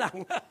service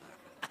lang.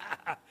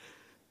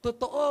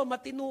 Totoo,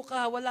 matino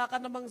ka, wala ka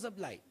namang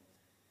sablay.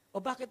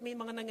 O bakit may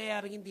mga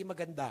nangyayaring hindi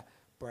maganda?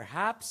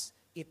 Perhaps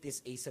it is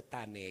a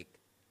satanic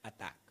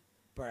attack.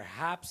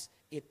 Perhaps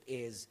it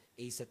is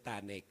a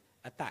satanic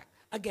attack.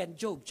 Again,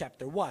 Job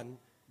chapter 1,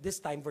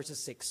 this time verses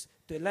 6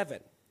 to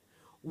 11.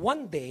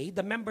 One day,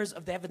 the members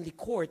of the heavenly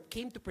court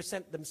came to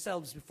present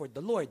themselves before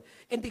the Lord,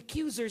 and the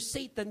accuser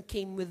Satan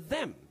came with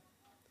them.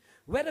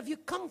 Where have you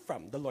come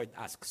from? The Lord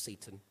asked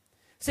Satan.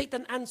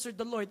 Satan answered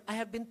the Lord, I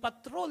have been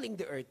patrolling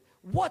the earth,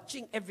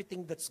 watching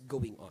everything that's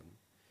going on.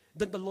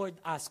 Then the Lord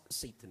asked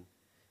Satan,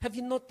 have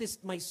you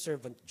noticed my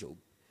servant Job?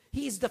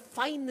 He is the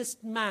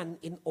finest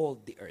man in all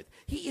the earth.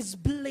 He is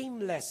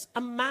blameless, a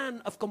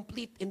man of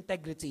complete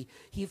integrity.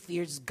 He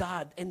fears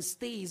God and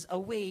stays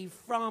away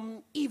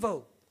from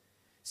evil.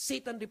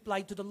 Satan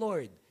replied to the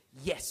Lord,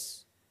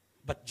 yes,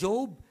 but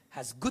Job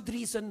has good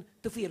reason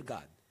to fear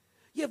God.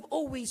 You have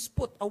always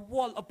put a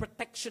wall of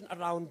protection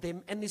around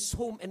him and his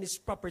home and his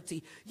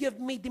property. You have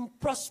made him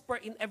prosper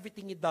in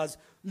everything he does.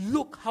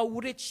 Look how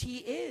rich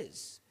he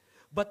is.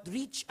 But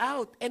reach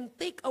out and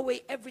take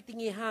away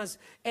everything he has,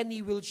 and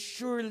he will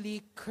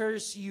surely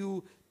curse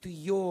you to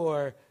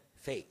your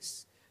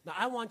face. Now,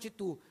 I want you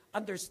to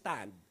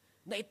understand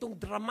na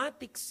itong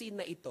dramatic scene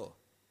na ito,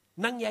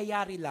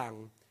 nangyayari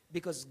lang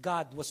because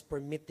God was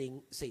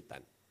permitting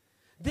Satan.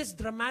 This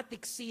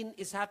dramatic scene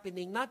is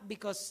happening not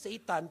because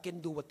Satan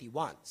can do what he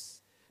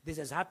wants. This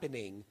is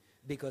happening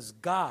because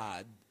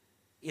God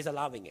is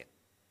allowing it.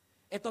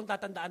 Itong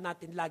tatandaan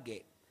natin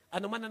lagi,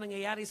 ano man ang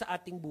nangyayari sa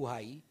ating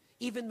buhay,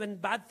 even when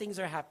bad things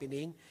are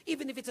happening,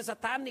 even if it's a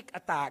satanic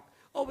attack,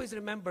 always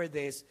remember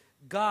this,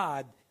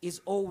 God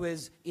is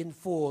always in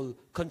full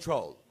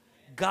control.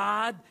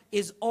 God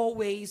is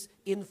always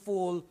in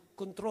full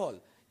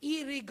control.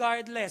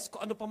 Irregardless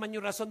kung ano pa man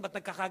yung rason ba't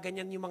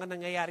nagkakaganyan yung mga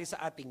nangyayari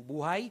sa ating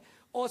buhay,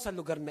 o sa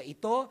lugar na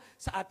ito,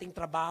 sa ating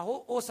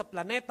trabaho, o sa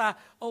planeta,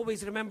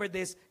 always remember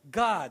this,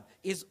 God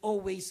is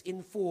always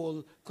in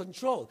full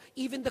control.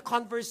 Even the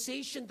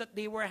conversation that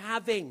they were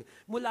having,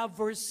 mula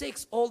verse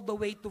 6 all the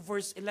way to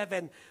verse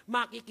 11,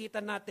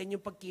 makikita natin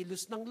yung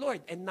pagkilos ng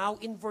Lord. And now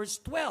in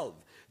verse 12,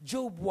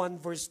 Job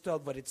 1 verse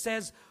 12, where it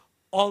says,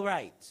 all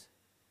right,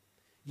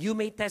 you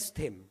may test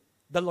him,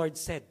 the Lord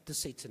said to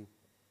Satan.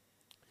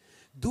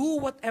 Do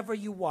whatever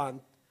you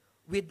want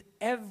with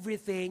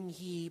everything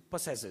he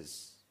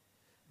possesses,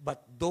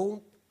 but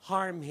don't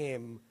harm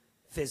him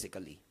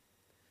physically.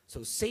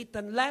 So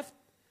Satan left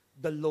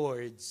the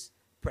Lord's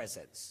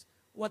presence.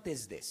 What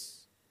is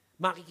this?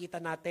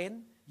 Makikita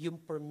natin yung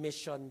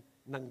permission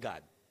ng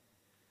God.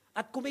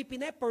 At kung may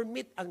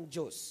pine-permit ang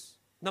Diyos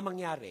na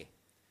mangyari,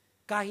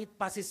 kahit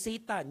pa si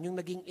Satan yung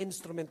naging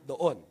instrument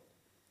doon,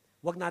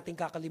 huwag nating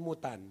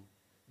kakalimutan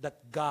that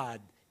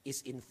God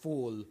is in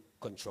full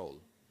control.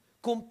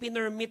 Kung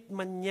pinermit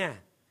man niya,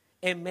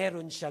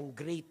 meron siyang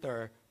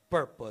greater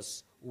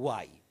purpose.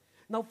 Why?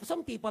 Now,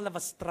 some people have a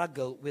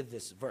struggle with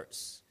this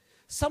verse.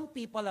 Some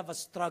people have a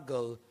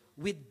struggle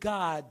with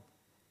God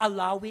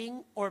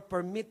allowing or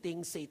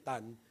permitting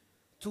Satan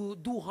to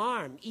do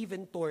harm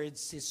even towards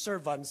his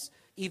servants,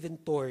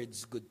 even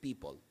towards good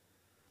people.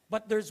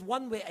 But there's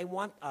one way I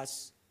want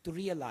us to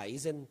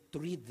realize and to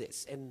read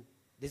this, and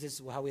this is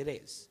how it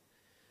is.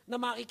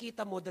 Na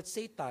makikita mo that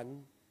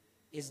Satan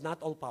is not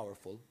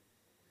all-powerful.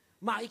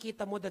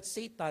 Makikita mo that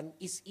Satan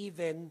is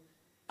even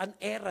an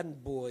errand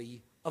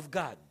boy of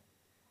God.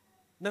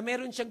 Na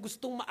meron siyang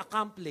gustong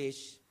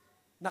ma-accomplish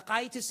na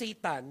kahit si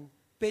Satan,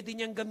 pwede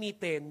niyang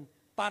gamitin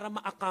para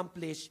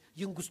ma-accomplish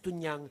yung gusto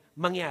niyang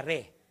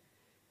mangyari.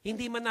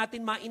 Hindi man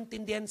natin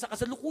maintindihan sa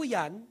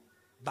kasalukuyan,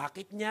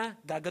 bakit niya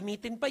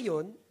gagamitin pa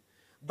yon,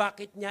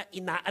 bakit niya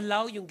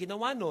ina-allow yung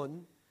ginawa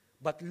nun,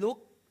 but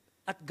look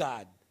at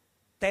God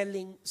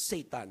telling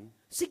Satan,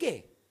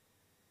 sige,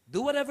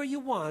 do whatever you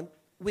want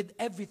with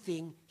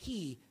everything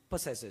he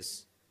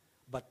possesses,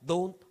 but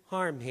don't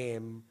harm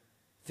him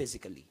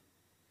physically.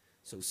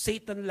 So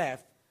Satan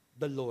left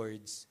the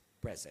Lord's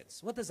presence.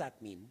 What does that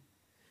mean?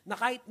 Na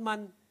kahit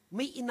man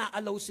may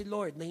inaalaw si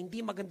Lord na hindi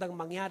magandang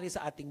mangyari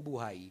sa ating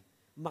buhay,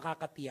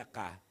 makakatiyak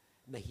ka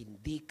na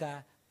hindi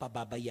ka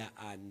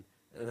pababayaan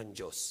ng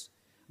Diyos.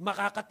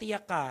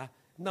 Makakatiyak ka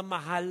na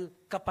mahal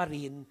ka pa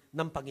rin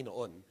ng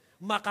Panginoon.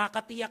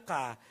 Makakatiyak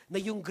ka na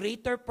yung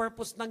greater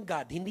purpose ng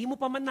God, hindi mo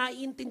pa man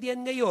naiintindihan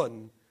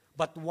ngayon,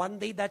 but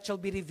one day that shall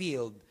be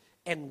revealed,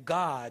 and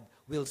God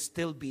will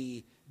still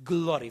be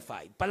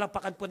glorified.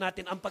 Palakpakan po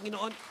natin ang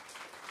Panginoon.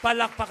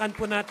 Palakpakan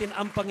po natin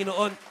ang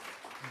Panginoon.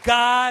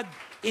 God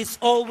is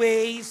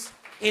always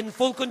in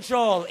full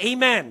control.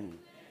 Amen.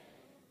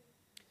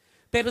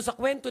 Pero sa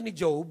kwento ni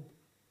Job,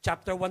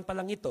 chapter 1 pa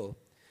lang ito,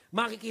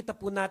 makikita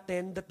po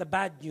natin that the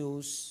bad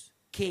news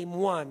came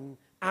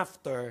one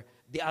after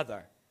the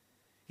other.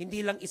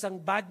 Hindi lang isang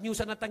bad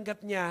news ang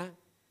natanggap niya,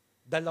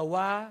 2,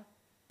 3,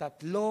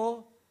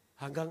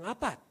 hanggang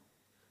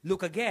 4.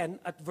 Look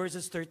again at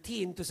verses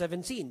 13 to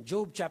 17.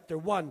 Job chapter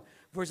 1,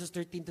 verses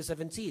 13 to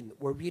 17,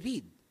 where we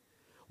read,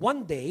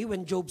 one day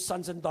when Job's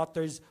sons and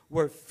daughters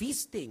were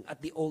feasting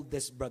at the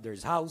oldest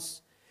brother's house,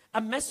 a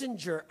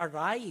messenger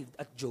arrived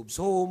at Job's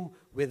home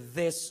with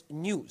this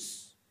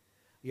news.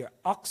 Your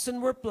oxen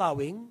were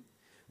plowing,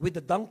 with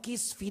the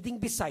donkeys feeding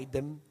beside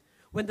them,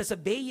 when the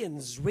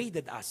Sabaeans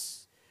raided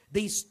us.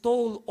 They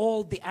stole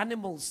all the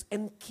animals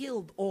and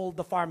killed all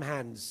the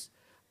farmhands.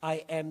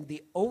 I am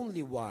the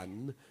only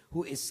one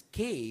who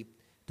escaped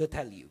to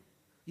tell you.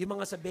 Yung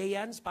mga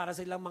Sabaeans, para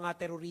silang mga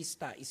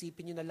terorista,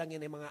 isipin nyo na lang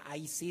yan yung mga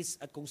ISIS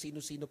at kung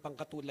sino-sino pang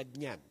katulad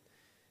niyan.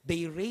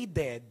 They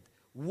raided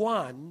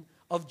one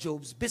of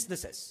Job's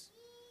businesses.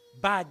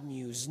 Bad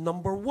news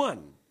number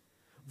 1.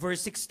 Verse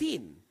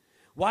 16.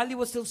 While he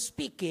was still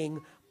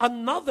speaking,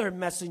 another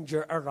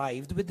messenger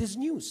arrived with this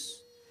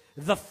news.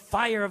 The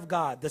fire of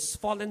God has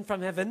fallen from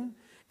heaven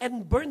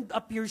and burned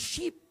up your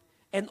sheep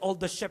and all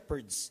the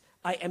shepherds.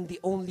 I am the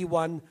only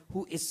one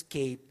who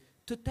escaped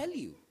to tell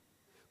you.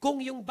 Kung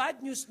yung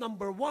bad news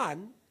number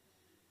 1,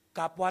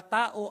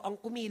 kapwa-tao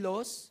ang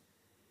kumilos,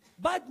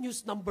 bad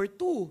news number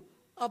 2,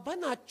 aba,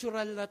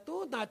 natural na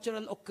to,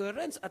 natural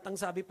occurrence. At ang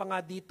sabi pa nga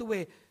dito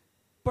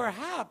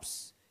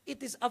perhaps it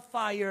is a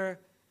fire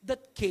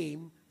that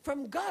came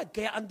from God.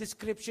 Kaya ang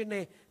description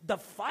the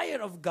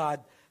fire of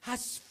God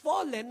has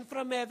fallen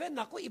from heaven.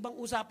 Ako, ibang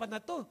usapan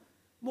na to.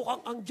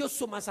 Mukhang ang Diyos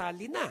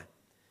sumasali na.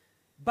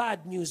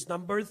 Bad news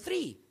number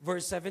 3,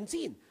 verse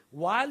 17.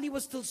 While he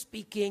was still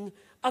speaking,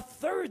 a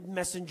third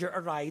messenger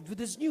arrived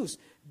with this news.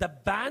 The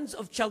bands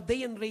of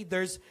Chaldean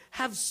raiders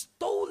have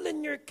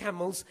stolen your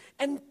camels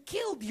and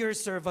killed your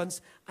servants.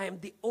 I am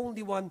the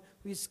only one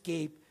who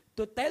escaped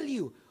to tell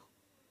you.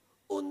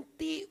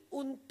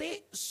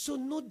 Unti-unti,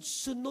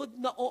 sunod-sunod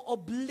na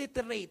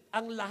o-obliterate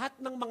ang lahat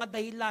ng mga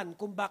dahilan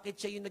kung bakit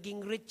siya yung naging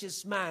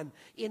richest man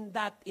in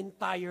that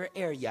entire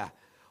area.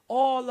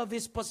 All of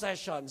his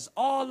possessions,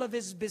 all of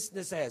his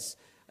businesses.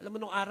 Alam mo,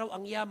 nung araw,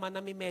 ang yaman na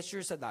may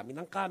measure sa dami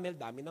ng camel,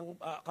 dami ng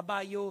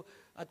kabayo,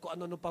 at kung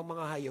ano pang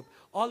mga hayop.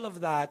 All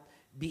of that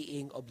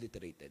being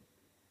obliterated.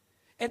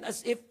 And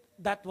as if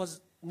that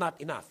was not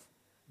enough,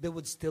 there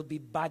would still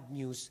be bad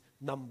news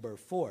number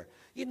 4.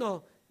 You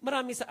know,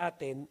 marami sa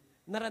atin,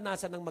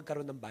 naranasan ng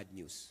magkaroon ng bad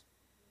news.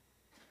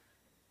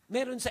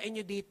 Meron sa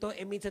inyo dito,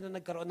 minsan na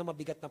nagkaroon ng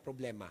mabigat na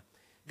problema.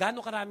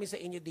 Gaano karami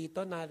sa inyo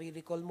dito,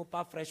 nare-recall mo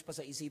pa, fresh pa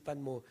sa isipan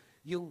mo,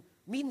 yung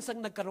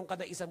minsang nagkaroon ka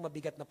na isang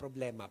mabigat na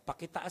problema.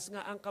 Pakitaas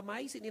nga ang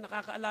kamay, hindi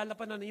nakakaalala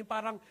pa na yung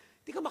parang,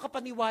 di ka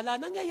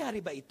makapaniwala, nangyayari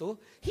ba ito?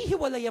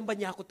 Hihiwalayan ba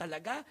niya ako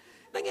talaga?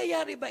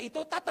 Nangyayari ba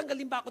ito?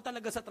 Tatanggalin ba ako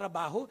talaga sa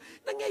trabaho?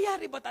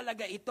 Nangyayari ba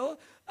talaga ito?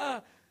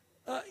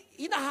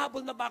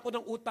 Inahabol na ba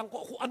ako ng utang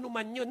ko? Kung ano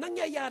man yun,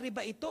 nangyayari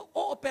ba ito?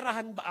 O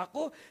operahan ba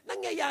ako?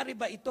 Nangyayari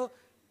ba ito?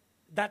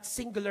 That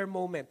singular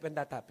moment when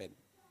that happened.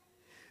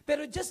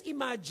 Pero just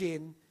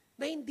imagine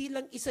na hindi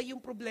lang isa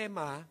yung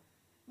problema,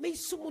 may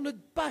sumunod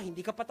pa.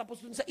 Hindi ka patapos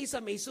dun sa isa,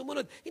 may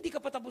sumunod. Hindi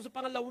ka patapos sa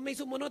pangalawa, may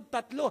sumunod,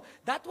 3.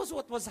 That was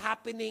what was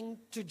happening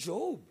to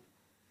Job.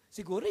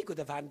 Siguro he could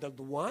have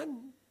handled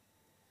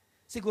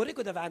 1. Siguro he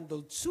could have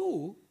handled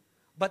 2.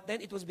 But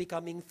then it was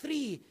becoming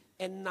 3.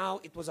 And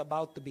now it was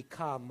about to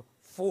become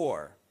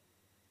 4.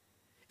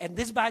 And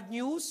this bad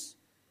news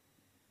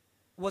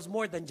was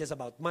more than just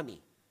about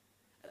money.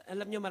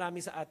 Alam niyo, marami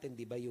sa atin,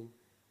 di ba, yung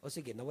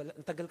sige,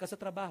 natagal ka sa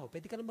trabaho,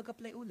 pwede ka na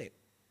mag-apply ulit.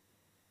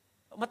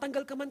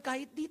 Matanggal ka man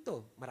kahit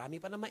dito, marami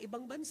pa naman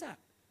ibang bansa.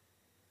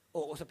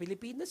 O sa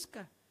Pilipinas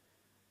ka.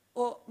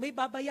 O may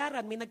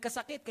babayaran, may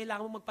nagkasakit,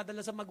 kailangan mo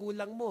magpadala sa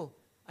magulang mo.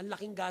 Ang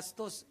laking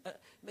gastos.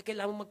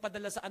 Kailangan mo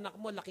magpadala sa anak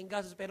mo, laking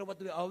gastos. Pero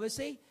what do we always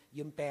say?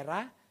 Yung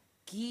pera,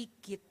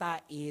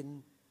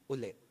 kikitain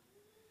ulit.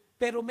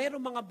 Pero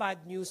merong mga bad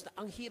news na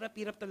ang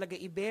hirap-hirap talaga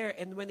i-bear,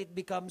 and when it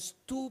becomes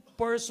too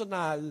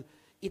personal,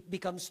 it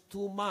becomes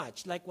too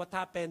much, like what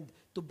happened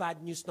to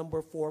bad news number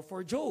 4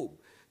 for Job.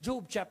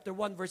 Job chapter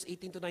 1 verse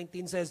 18 to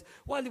 19 says,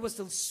 while he was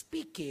still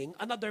speaking,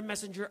 another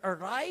messenger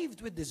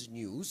arrived with this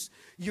news.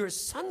 Your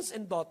sons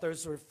and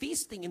daughters were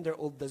feasting in their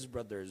oldest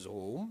brother's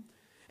home,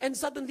 and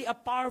suddenly a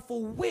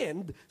powerful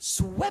wind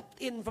swept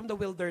in from the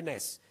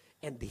wilderness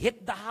and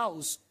hit the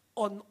house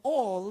on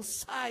all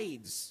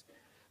sides.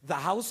 The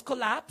house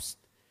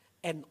collapsed,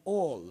 and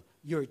all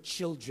your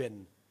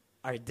children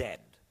are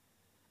dead.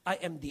 I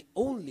am the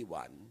only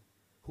one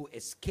who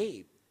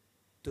escaped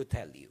to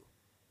tell you.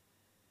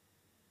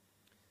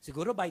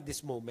 Siguro by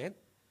this moment,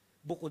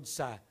 bukod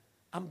sa,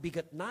 ang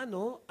bigat na,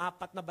 4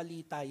 na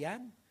balita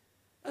yan.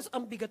 As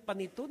ang bigat pa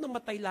nito,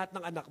 namatay lahat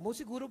ng anak mo,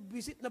 siguro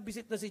visit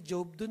na si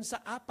Job dun sa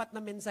 4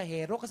 na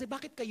mensahero, kasi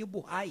bakit kayo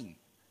buhay?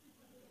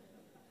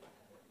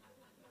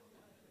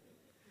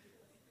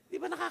 Di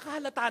ba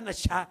nakakahalata na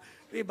siya?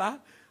 Di ba?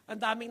 Ang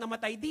daming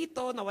namatay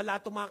dito, nawala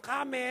itong mga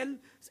camel,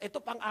 ito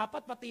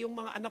pang-4, pati yung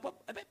mga anak.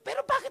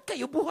 Pero bakit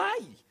kayo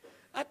buhay?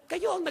 At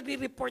kayo ang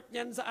nagre-report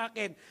niyan sa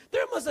akin.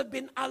 There must have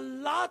been a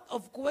lot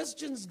of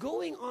questions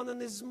going on in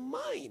his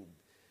mind.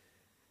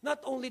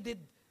 Not only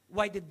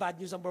why did bad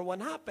news number 1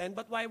 happen,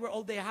 but why were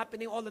all they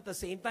happening all at the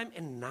same time?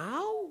 And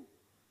now,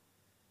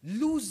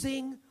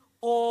 losing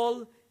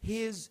all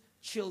his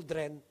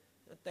children.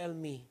 Tell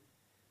me,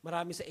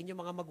 marami sa inyo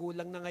mga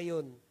magulang na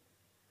ngayon,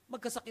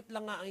 magkasakit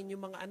lang nga ang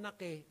inyong mga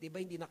anak Di ba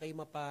hindi na kayo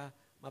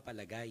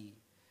mapalagay?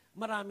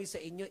 Marami sa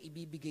inyo,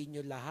 ibibigay nyo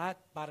lahat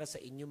para sa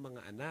inyong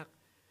mga anak.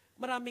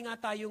 Marami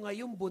nga tayo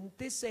ngayon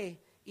buntis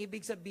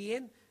Ibig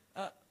sabihin,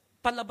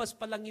 palabas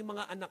pa lang yung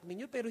mga anak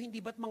ninyo, pero hindi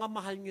ba't mga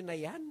mahal nyo na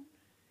yan?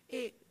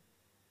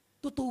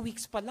 2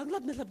 weeks pa lang,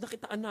 love na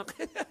kita anak.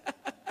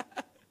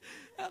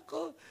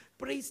 Ako,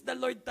 praise the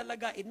Lord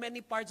talaga. In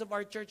many parts of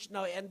our church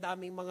now, ang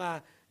daming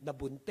mga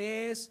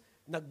nabuntis,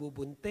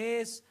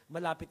 nagbubuntis,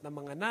 malapit na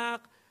mga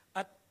anak,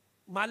 at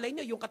malay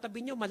nyo, yung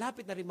katabi nyo,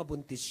 malapit na rin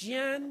mabuntis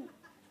yan.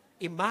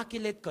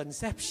 Immaculate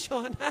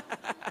conception.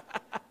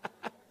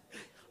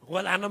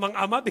 Wala namang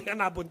ama, bigla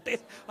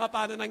nabuntis.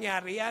 Paano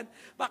nangyari yan?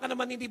 Baka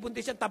naman hindi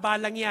buntis yan, taba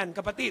lang yan,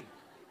 kapatid.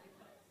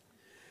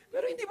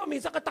 Pero hindi pa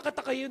minsan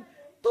katakataka yun.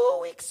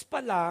 2 weeks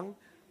pa lang,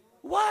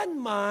 1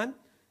 month,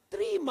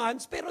 3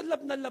 months, pero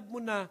love na love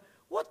mo na.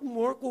 What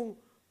more kung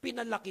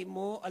pinalaki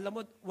mo, alam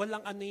mo,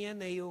 walang ano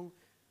yan yung,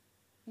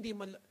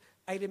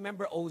 I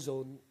remember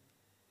Ozone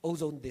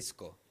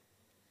Disco.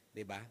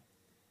 Diba?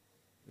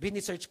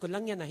 Research ko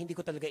lang yan na hindi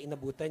ko talaga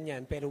inabutan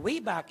yan. Pero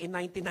way back in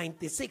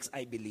 1996,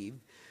 I believe,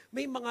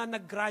 may mga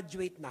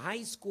nag-graduate na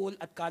high school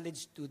at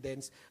college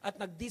students at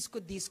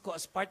nag-disco-disco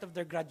as part of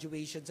their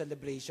graduation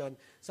celebration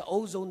sa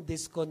Ozone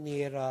Disco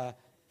near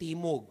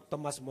Timog,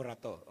 Tomas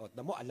Morato. O,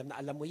 alam na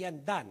alam mo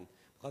yan, Dan.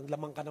 Mukhang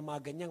lamang ka na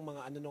mga ganyang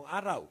mga ano nung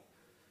araw.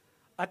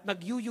 At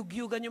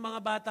nagyuyug-yugan yung mga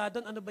bata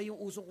doon. Ano ba yung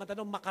usong kanta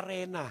doon?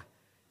 Macarena.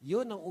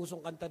 Yun ang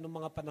usong kanta ng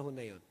mga panahon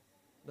na yun.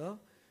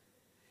 No?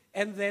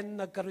 And then,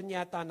 nagkaroon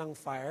yata ng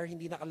fire,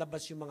 hindi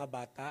nakalabas yung mga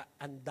bata,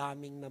 ang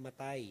daming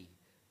namatay.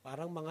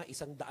 Parang mga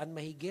 100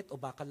 mahigit o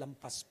baka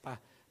lampas pa.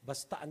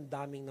 Basta ang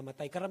daming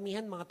namatay.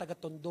 Karamihan mga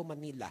taga-Tondo,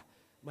 Manila.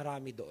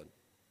 Marami doon.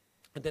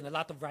 And then a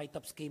lot of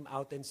write-ups came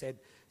out and said,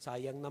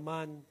 sayang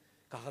naman,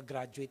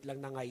 kakagraduate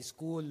lang ng high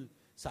school.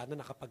 Sana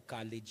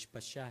nakapag-college pa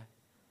siya.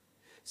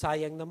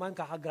 Sayang naman,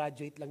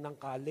 kakagraduate lang ng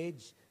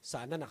college.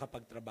 Sana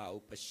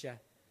nakapagtrabaho pa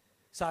siya.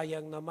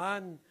 Sayang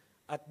naman,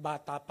 at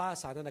bata pa,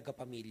 sana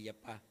nagkapamilya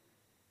pa.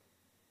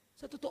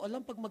 Sa totoo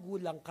lang, pag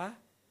magulang ka,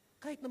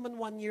 kahit naman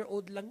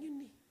 1-year-old lang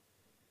yun eh.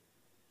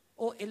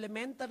 O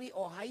elementary,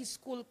 o high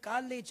school,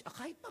 college,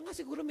 kahit pa nga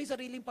siguro may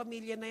sariling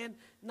pamilya na yan,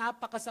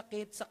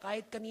 napakasakit sa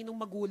kahit kaninong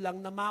magulang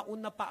na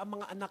mauna pa ang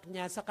mga anak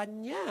niya sa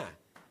kanya.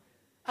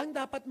 Ang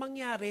dapat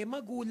mangyari,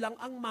 magulang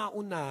ang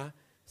mauna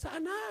sa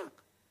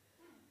anak.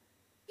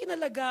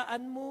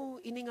 Inalagaan mo,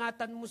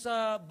 iningatan mo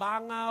sa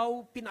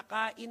bangaw,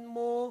 pinakain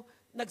mo,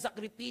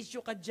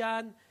 nagsakripisyo ka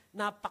dyan,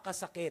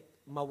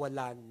 napakasakit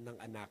mawalan ng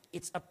anak.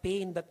 It's a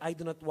pain that I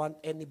do not want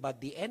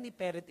anybody, any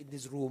parent in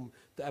this room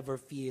to ever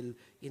feel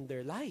in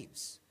their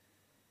lives.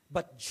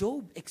 But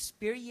Job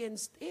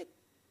experienced it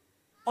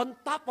on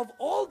top of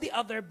all the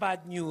other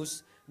bad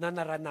news na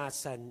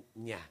naranasan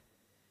niya.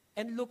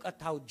 And look at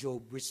how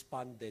Job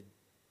responded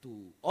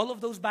to all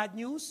of those bad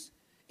news,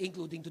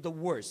 including to the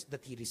worst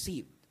that he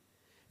received.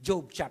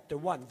 Job chapter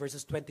 1,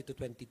 verses 20 to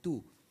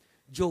 22.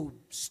 Job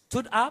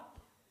stood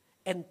up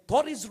and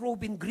tore his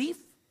robe in grief.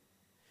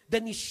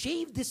 Then he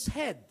shaved his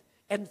head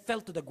and fell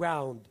to the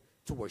ground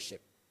to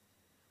worship.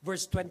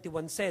 Verse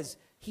 21 says,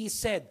 he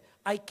said,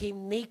 I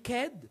came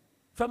naked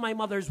from my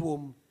mother's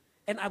womb,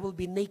 and I will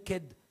be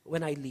naked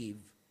when I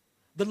leave.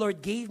 The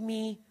Lord gave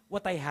me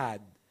what I had,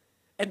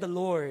 and the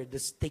Lord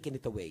has taken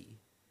it away.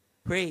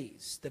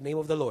 Praise the name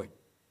of the Lord.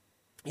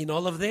 In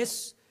all of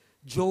this,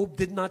 Job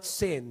did not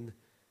sin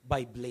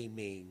by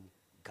blaming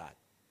God.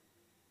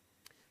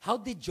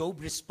 How did Job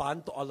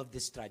respond to all of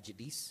these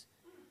tragedies?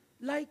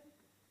 Like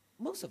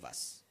most of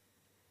us.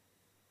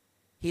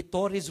 He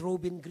tore his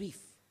robe in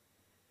grief.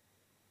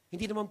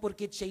 Hindi naman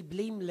porkit siya'y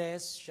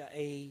blameless, siya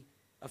ay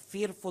a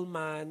fearful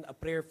man, a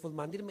prayerful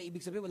man, hindi naman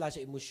ibig sabihin wala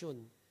siya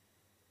emosyon.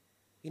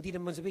 Hindi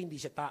naman sabihin hindi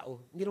siya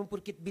tao. Hindi naman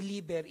porkit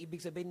believer,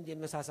 ibig sabihin hindi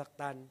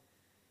nasasaktan,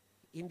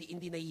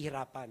 hindi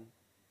nahihirapan.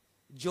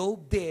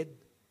 Job did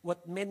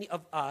what many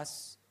of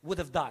us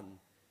would have done.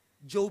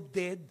 Job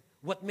did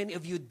what many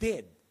of you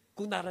did.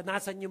 Kung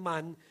naranasan niyo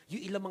man,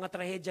 yung ilang mga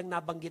trahedyang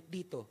nabanggit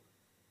dito.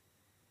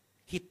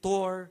 He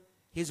tore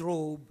his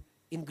robe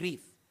in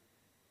grief.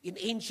 In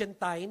ancient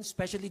times,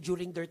 especially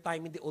during their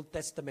time in the Old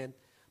Testament,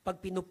 pag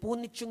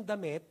pinupunit yung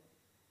damit,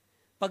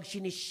 pag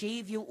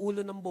sinishave yung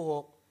ulo ng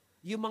buhok,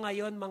 yung mga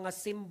yon, mga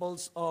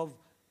symbols of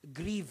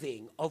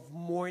grieving, of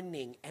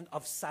mourning, and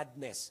of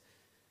sadness.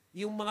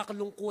 Yung mga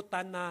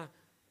kalungkutan na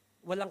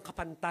walang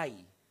kapantay.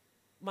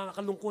 Mga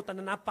kalungkutan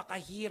na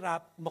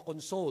napakahirap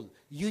makonsole.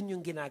 Yun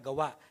yung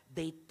ginagawa.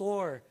 They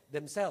tore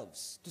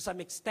themselves. To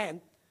some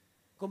extent,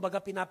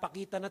 kumbaga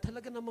pinapakita na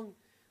talaga namang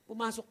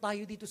pumasok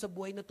tayo dito sa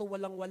buhay na to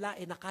walang-wala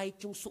na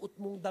kahit yung suot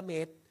mong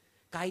damit,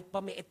 kahit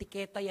pa may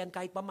etiketa yan,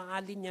 kahit pa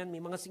mahalin yan,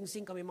 may mga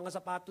singsing ka, may mga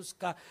sapatos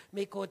ka,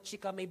 may kotse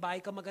ka, may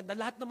bahay ka maganda,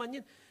 lahat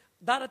naman yun.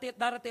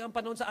 Darating ang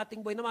panahon sa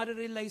ating buhay na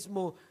marirealize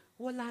mo,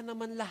 wala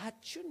naman lahat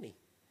yun eh.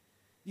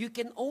 You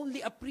can only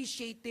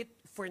appreciate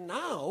it for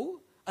now,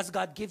 as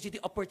God gives you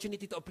the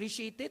opportunity to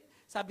appreciate it.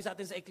 Sabi sa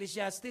atin sa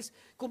Ecclesiastes,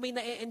 kung may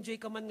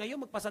na-enjoy ka man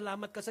ngayon,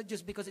 magpasalamat ka sa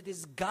Diyos because it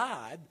is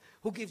God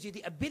who gives you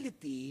the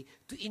ability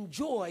to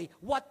enjoy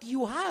what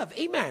you have.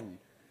 Amen.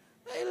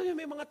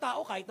 May mga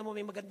tao, kahit naman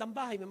may magandang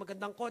bahay, may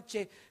magandang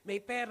kotse, may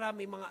pera,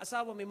 may mga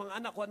asawa, may mga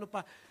anak, kung ano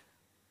pa,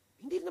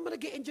 hindi naman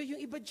nag-enjoy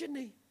yung iba dyan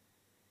eh.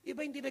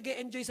 Iba hindi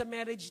nag-enjoy sa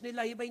marriage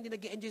nila, iba hindi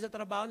nag-enjoy sa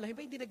trabaho nila,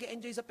 iba hindi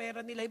nag-enjoy sa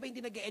pera nila, iba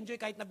hindi nag-enjoy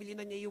kahit nabili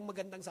na niya yung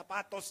magandang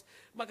sapatos,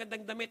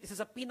 magandang damit, isa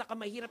sa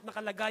pinakamahirap na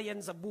kalagayan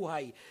sa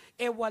buhay,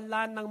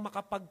 wala nang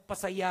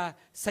makapagpasaya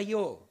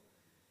sa'yo.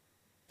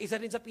 Isa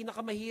rin sa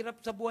pinakamahirap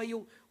sa buhay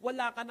yung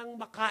wala ka nang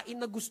makain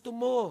na gusto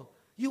mo,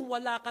 yung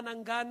wala ka nang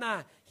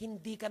gana,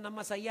 hindi ka na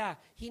masaya,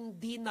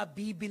 hindi na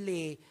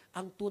bibili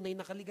ang tunay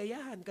na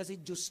kaligayahan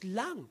kasi Diyos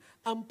lang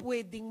ang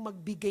pwedeng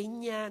magbigay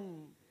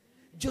niyan.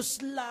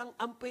 Diyos lang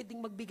ang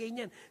pwedeng magbigay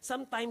niyan.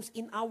 Sometimes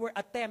in our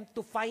attempt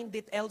to find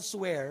it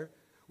elsewhere,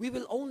 we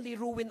will only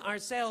ruin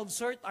ourselves,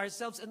 hurt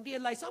ourselves, and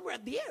realize somewhere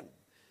at the end.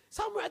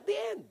 Somewhere at the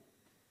end.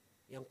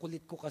 Yang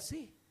kulit ko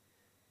kasi.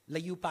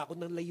 Layo pa ako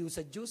ng layo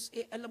sa Diyos.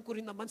 Alam ko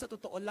rin naman sa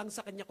totoo lang,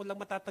 sa Kanya ko lang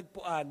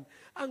matatagpuan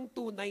ang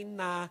tunay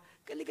na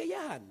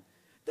kaligayahan.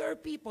 There are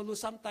people who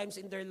sometimes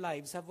in their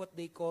lives have what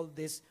they call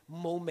this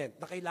moment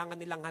na kailangan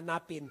nilang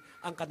hanapin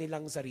ang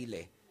kanilang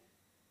sarili.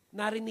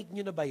 Narinig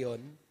nyo na ba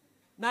yun?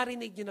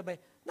 Narinig nyo na ba?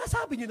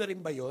 Nasabi nyo na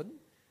rin ba yun?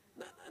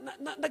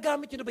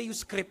 Nagamit nyo na ba yung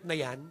script na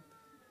yan?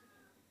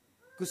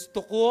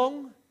 Gusto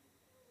kong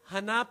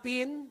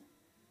hanapin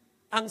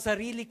ang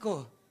sarili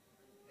ko.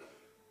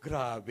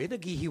 Grabe,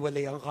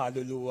 naghihiwalay ang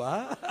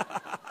kaluluwa.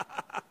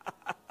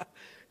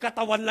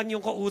 Katawan lang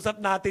yung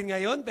kausap natin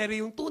ngayon, pero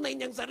yung tunay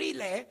niyang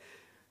sarili,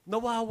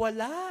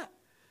 nawawala.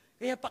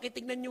 Kaya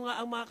pakitingnan nyo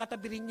nga ang mga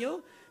katabi nyo.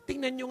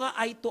 Tingnan nyo nga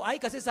eye to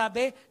eye kasi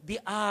sabi, the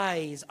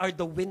eyes are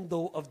the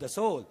window of the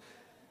soul.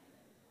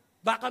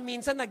 Baka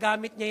minsan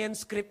nagamit niya yung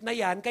script na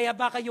yan, kaya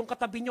baka yung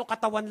katabi nyo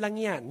katawan lang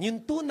yan. Yung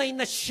tunay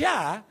na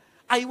siya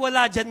ay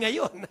wala dyan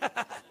ngayon.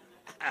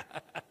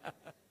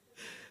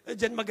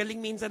 Diyan magaling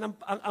minsan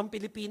ang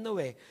Pilipino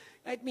eh.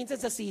 Kahit minsan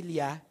sa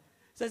Silya,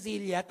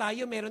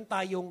 meron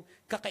tayong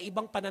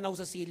kakaibang pananaw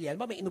sa Silya.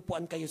 May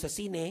inupuan kayo sa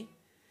sine,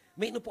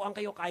 may inupuan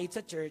kayo kahit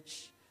sa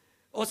church,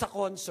 o sa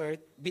concert,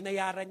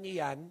 binayaran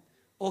niyo yan,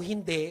 o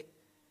hindi,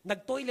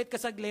 nag-toilet ka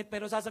saglit,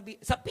 pero sa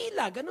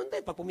pila, ganun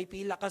din. Pag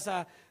pumipila ka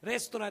sa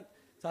restaurant,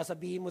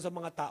 sasabihin mo sa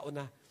mga tao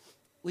na,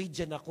 uy,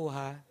 dyan ako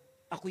ha,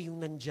 ako yung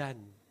nandyan.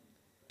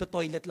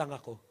 To-toilet lang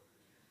ako.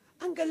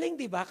 Ang galing,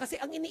 di ba? Kasi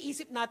ang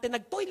iniisip natin,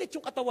 nag-toilet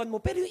yung katawan mo,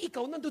 pero yung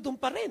ikaw,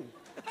 nandun pa rin.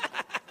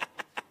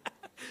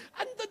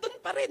 Nandun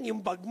pa rin.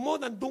 Yung bag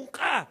mo, nandun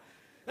ka.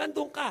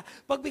 Nandun ka.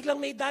 Pag biglang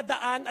may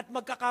dadaan at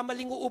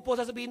magkakamaling uupo,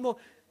 sasabihin mo,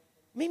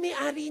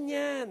 may-ari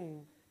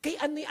niyan. Kay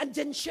ano,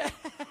 andyan siya.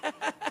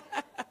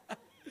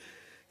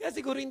 Kaya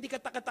siguro hindi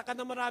katakataka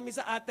na marami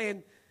sa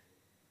atin.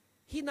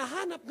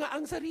 Hinahanap nga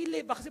ang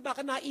sarili. Kasi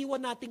baka naiwan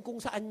natin kung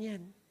saan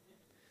yan.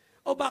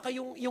 O baka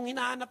yung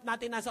hinahanap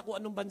natin nasa kung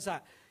anong bansa.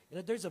 You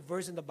know, there's a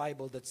verse in the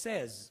Bible that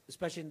says,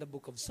 especially in the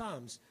book of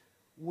Psalms,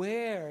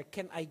 where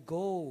can I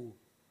go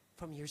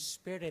from your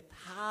spirit?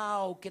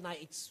 How can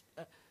I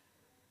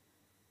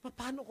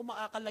paano ko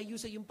makakalayo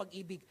sa iyong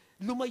pag-ibig?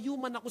 Lumayo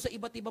man ako sa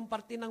iba't ibang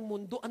parte ng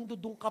mundo,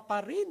 andudong ka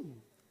pa rin.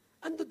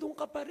 Andudong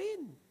ka pa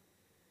rin.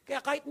 Kaya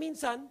kahit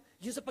minsan,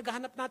 yung sa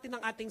paghahanap natin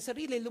ng ating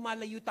sarili,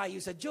 lumalayo tayo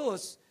sa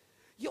Diyos,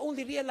 you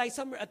only realize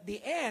somewhere at the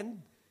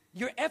end,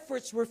 your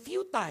efforts were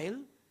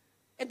futile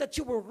and that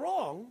you were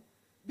wrong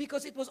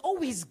because it was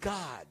always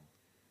God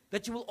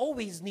that you will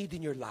always need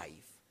in your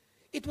life.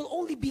 It will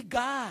only be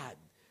God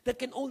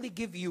that can only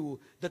give you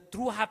the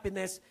true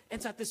happiness and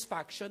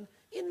satisfaction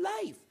in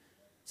life.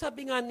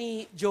 Sabi nga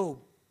ni Job,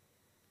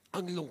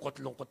 ang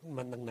lungkot-lungkot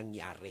man nang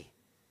nangyari.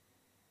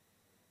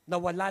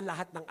 Nawala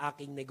lahat ng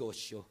aking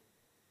negosyo.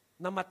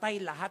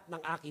 Namatay lahat ng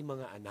aking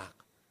mga anak.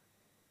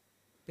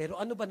 Pero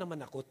ano ba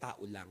naman ako,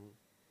 tao lang?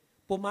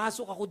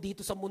 Pumasok ako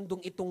dito sa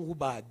mundong itong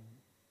hubad,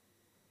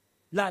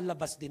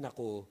 lalabas din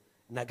ako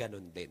na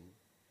ganun din.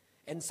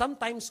 And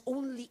sometimes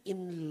only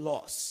in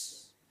loss.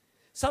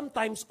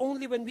 Sometimes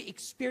only when we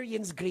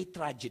experience great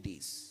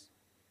tragedies.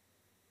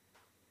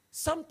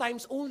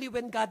 Sometimes only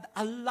when God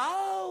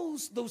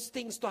allows those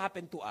things to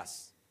happen to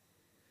us,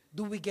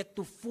 do we get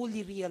to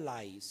fully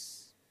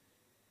realize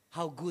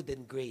how good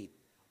and great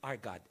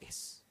our God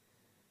is.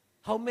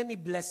 How many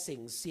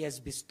blessings He has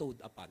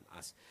bestowed upon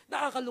us.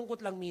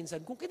 Nakakalungkot lang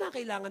minsan kung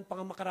kinakailangan pa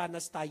nga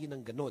makaranas tayo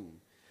ng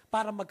ganun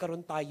para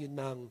magkaroon tayo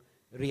ng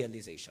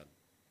realization.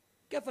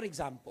 Kaya for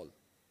example,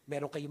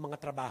 meron kayong mga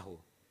trabaho.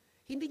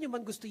 Hindi nyo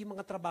man gusto yung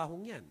mga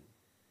trabahong yan.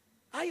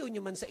 Ayaw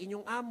nyo man sa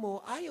inyong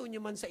amo, ayaw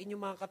nyo man sa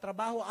inyong mga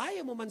katrabaho,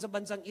 ayaw mo man sa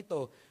bansang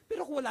ito.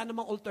 Pero kung wala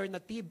namang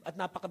alternative at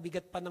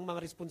napakabigat pa ng mga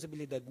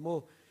responsibilidad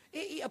mo,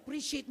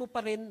 i-appreciate mo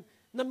pa rin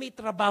na may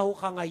trabaho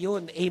ka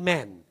ngayon.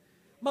 Amen.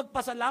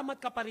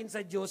 Magpasalamat ka pa rin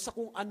sa Diyos sa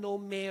kung ano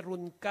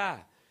meron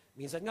ka.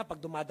 Minsan nga, pag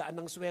dumadaan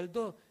ng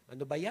sweldo,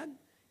 ano ba yan?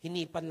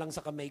 Hinipan lang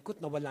sa kamay ko't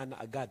nawala na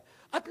agad.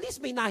 At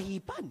least may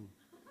nahipan.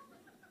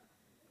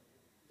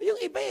 Yung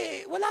iba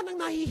wala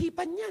nang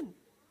nahihipan yan.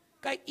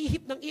 Kahit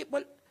ihip ng ihip,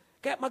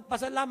 kaya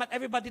magpasalamat,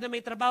 everybody na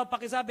may trabaho,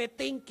 pakisabi,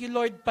 thank you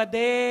Lord pa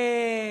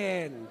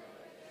din.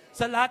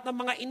 Sa lahat ng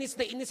mga inis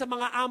na inis sa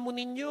mga amo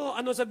ninyo,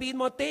 ano sabihin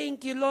mo,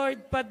 thank you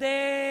Lord pa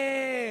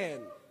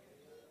din.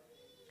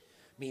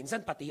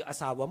 Minsan, pati yung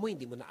asawa mo,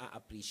 hindi mo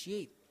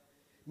na-appreciate.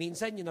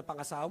 Minsan, yung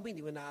napangasawa mo,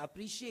 hindi mo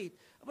na-appreciate.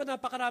 Aba,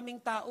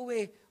 napakaraming tao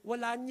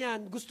wala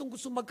niyan.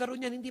 Gustong-gusto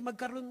magkaroon yan, hindi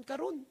magkaroon.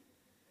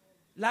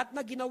 Lahat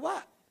na ginawa,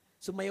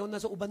 sumayaw na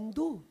sa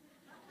ubando.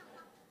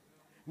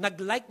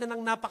 Nag-like na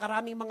ng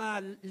napakaraming mga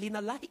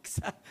linalike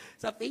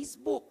sa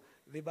Facebook.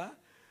 Di ba?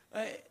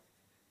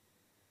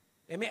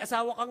 May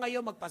asawa ka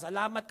ngayon,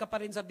 magpasalamat ka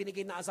pa rin sa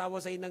binigay na asawa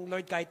sa'yo ng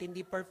Lord kahit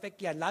hindi perfect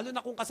yan. Lalo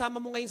na kung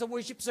kasama mo ngayon sa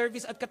worship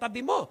service at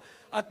katabi mo.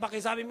 At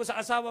pakisabi mo sa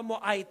asawa mo,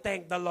 I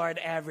thank the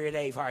Lord every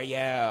day for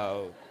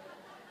you.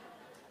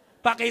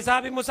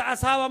 Pakisabi mo sa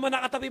asawa mo na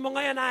katabi mo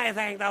ngayon, I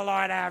thank the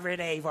Lord every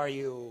day for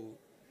you.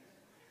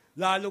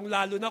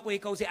 Lalong-lalo na kung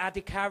ikaw si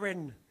Ate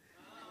Karen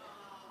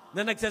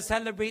na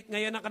nagsa-celebrate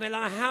ngayon ng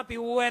kanilang happy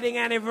wedding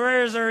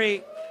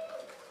anniversary.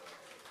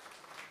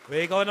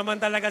 Ikaw naman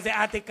talaga si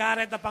Ate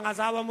Karen na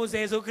pangasawa mo si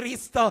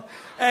Jesucristo.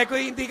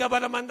 Kung hindi ka ba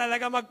naman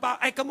talaga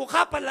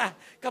kamukha pala.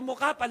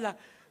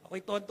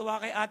 Ako'y tontuwa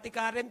kay Ate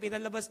Karen,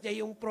 pinalabas niya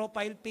yung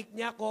profile pic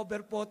niya,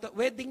 cover photo.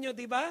 Wedding niyo,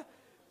 di ba?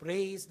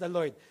 Praise the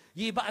Lord.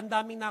 Yung iba, ang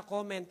daming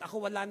na-comment.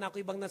 Ako, wala na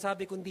ako ibang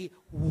nasabi, kundi,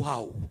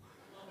 wow.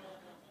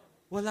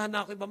 Wala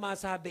na ako ibang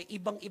masabi.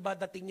 Ibang-iba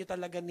dating niyo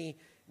talaga ni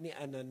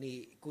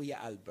Kuya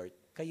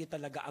Albert. Kayo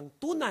talaga ang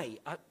tunay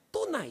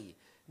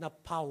na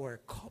power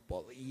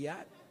couple.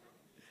 Yan.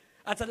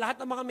 At sa lahat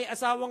ng mga may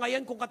asawa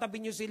ngayon, kung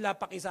katabi niyo sila,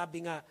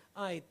 pakisabi nga,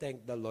 I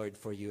thank the Lord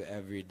for you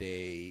every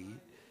day.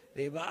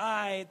 Diba?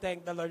 I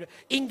thank the Lord.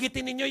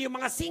 Inggitin ninyo yung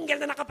mga single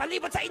na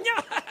nakapalibot sa inyo.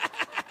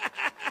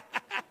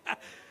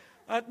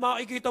 At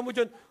makikita mo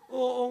dyan,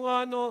 oo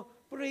nga no,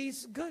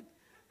 praise God.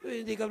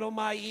 Hindi ka naman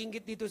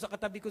maiingit dito sa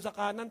katabi ko sa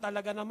kanan.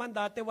 Talaga naman,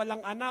 dati walang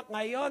anak.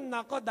 Ngayon,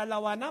 nako,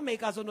 2 na, may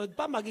kasunod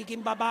pa.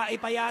 Magiging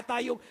babae pa yata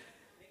yung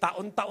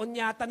taon-taon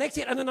yata. Next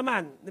year, ano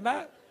naman? Di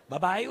ba?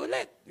 Babae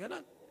ulit.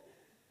 Ganon.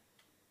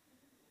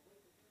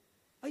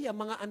 Ayan,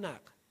 mga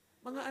anak.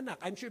 Mga anak,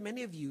 I'm sure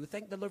many of you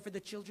thank the Lord for the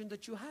children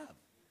that you have.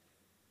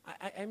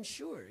 I'm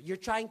sure.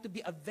 You're trying to be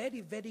a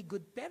very, very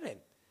good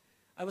parent.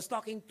 I was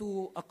talking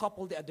to a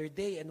couple the other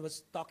day and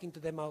was talking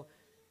to them how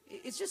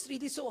it's just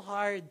really so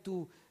hard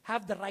to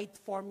have the right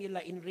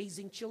formula in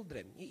raising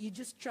children. You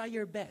just try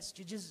your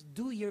best. You just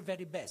do your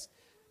very best.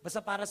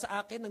 Basta para sa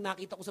akin, nang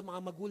nakita ko sa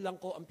mga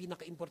magulang ko, ang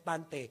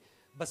pinaka-importante,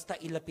 basta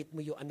ilapit mo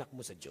yung anak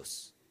mo sa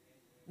Diyos.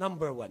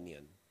 Number 1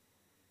 yun.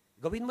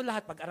 Gawin mo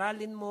lahat.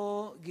 Pag-aralin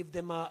mo, give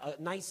them a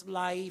nice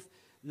life,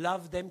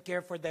 love them, care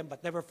for them,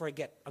 but never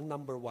forget ang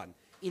number 1.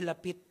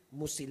 Ilapit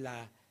mo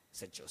sila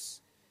sa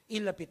Diyos.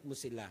 Ilapit mo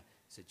sila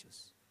sa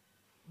Diyos.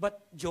 But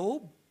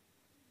Job,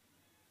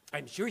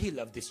 I'm sure he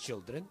loved his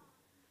children.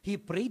 He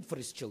prayed for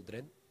his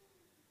children.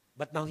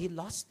 But now he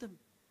lost them.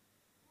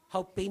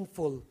 How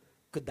painful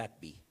could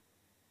that be?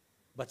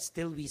 But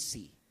still we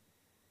see.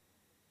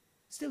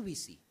 Still we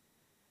see.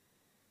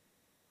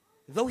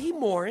 Though he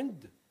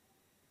mourned,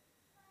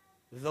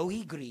 though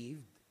he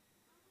grieved,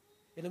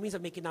 minsan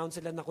may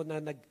kinaunselan ako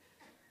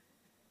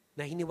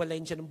na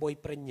hiniwalayin siya ng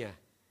boyfriend niya.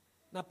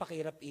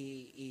 Napakahirap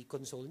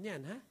i-console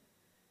niyan, ha?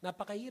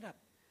 Napakahirap.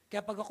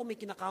 Kaya pag ako may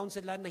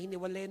kinakaunselan na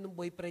hiniwalayin ng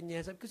boyfriend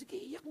niya, sabi ko, sige,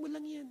 iyak mo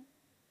lang yan.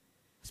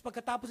 Tapos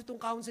pagkatapos itong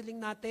counseling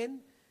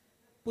natin,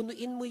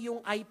 punuin mo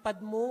yung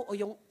iPad mo o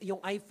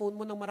yung iPhone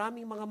mo ng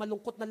maraming mga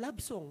malungkot na love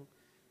song.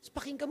 Tapos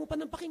pakinggan mo pa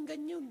ng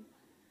pakinggan yun.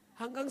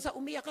 Hanggang sa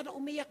umiyak ka na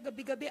umiyak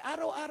gabi-gabi,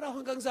 araw-araw,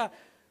 hanggang sa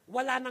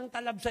wala nang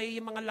talab sa iyo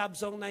yung mga love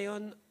song na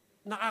yun,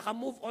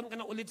 nakaka-move on ka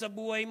na ulit sa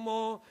buhay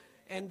mo,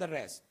 and the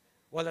rest.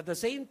 While at the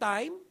same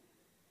time,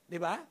 di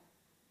ba,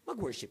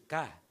 mag-worship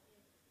ka.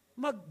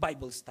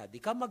 Mag-Bible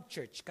study ka,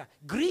 mag-church ka.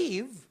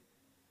 Grieve,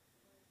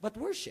 but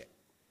worship.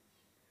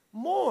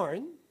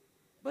 Mourn,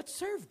 but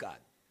serve God.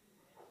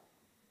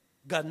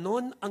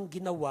 Ganon ang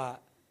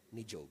ginawa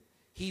ni Job.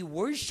 He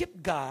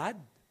worshiped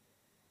God.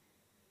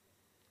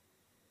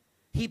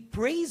 He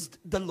praised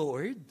the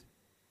Lord.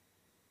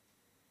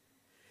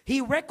 He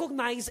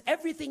recognized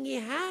everything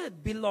he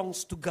had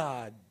belongs to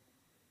God.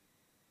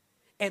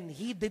 And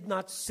he did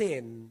not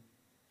sin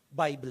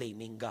by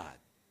blaming God.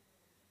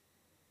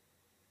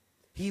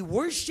 He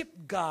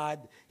worshiped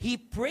God. He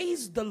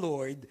praised the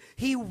Lord.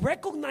 He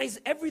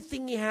recognized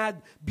everything he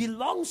had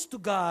belongs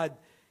to God.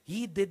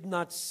 He did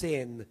not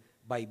sin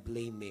by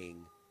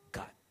blaming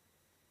God.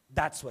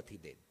 That's what he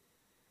did.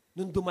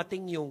 Nung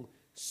dumating yung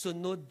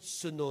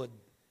sunod-sunod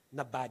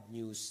na bad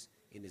news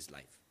in his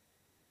life.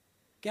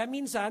 Kaya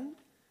minsan,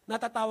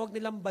 natatawag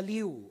nilang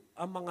baliw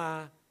ang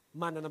mga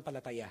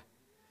mananampalataya.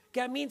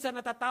 Kaya minsan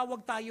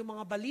natatawag tayo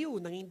mga baliw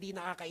nang hindi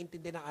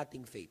nakakaintindi ng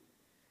ating faith.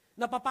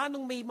 Na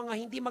papanong may mga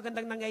hindi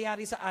magandang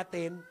nangyayari sa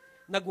atin,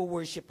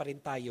 nag-worship pa rin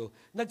tayo,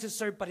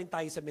 nagsiserve pa rin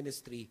tayo sa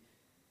ministry.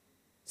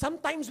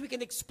 Sometimes we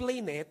can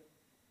explain it.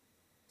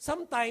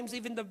 Sometimes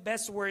even the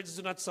best words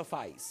do not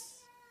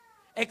suffice.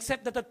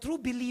 Except that a true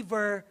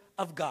believer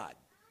of God,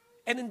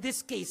 and in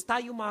this case,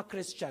 tayo mga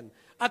Christian,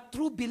 a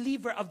true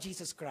believer of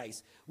Jesus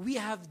Christ, we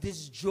have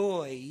this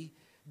joy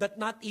that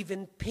not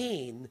even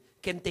pain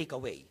can take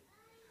away.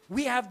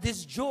 We have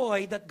this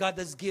joy that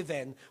God has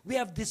given. We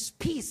have this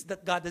peace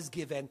that God has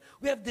given.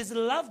 We have this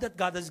love that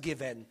God has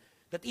given.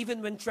 That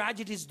even when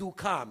tragedies do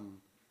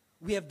come,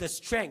 we have the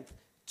strength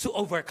to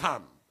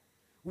overcome.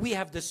 We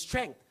have the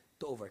strength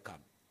to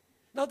overcome.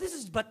 Now, this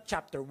is but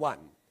chapter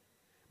 1.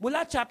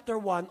 Mula chapter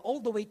 1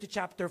 all the way to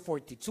chapter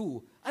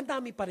 42, ang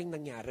dami pa rin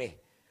nangyari.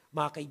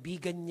 Mga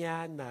kaibigan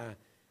niya na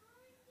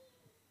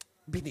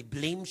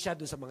biniblame siya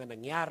doon sa mga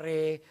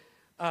nangyari.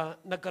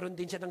 Nagkaroon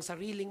din siya ng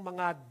sariling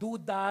mga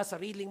duda,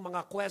 sariling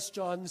mga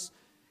questions,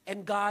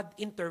 and God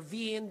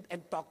intervened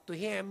and talked to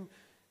him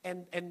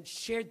and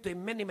shared to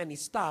him many, many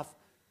stuff.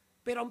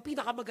 Pero ang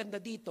pinakamaganda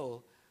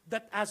dito,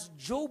 that as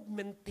Job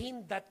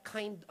maintained that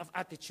kind of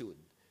attitude,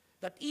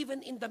 that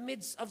even in the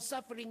midst of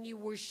suffering, he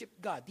worshiped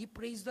God. He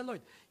praised the Lord.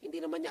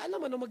 Hindi naman niya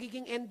alam ano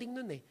magiging ending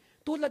nun eh.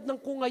 Tulad ng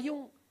kung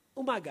ngayong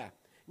umaga,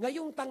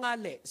 ngayong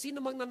tangali,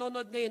 sino mang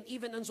nanonood ngayon,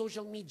 even on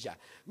social media,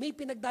 may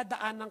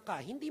pinagdadaanan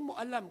ka, hindi mo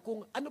alam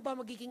kung ano ba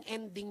magiging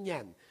ending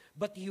niyan.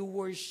 But you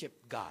worship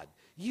God.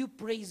 you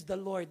praise the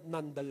Lord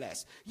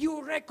nonetheless.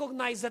 You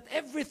recognize that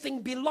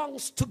everything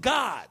belongs to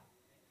God.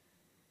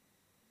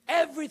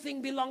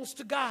 Everything belongs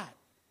to God.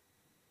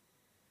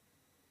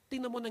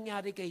 Tingnan mo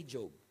nangyari kay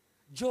Job.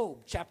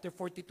 Job chapter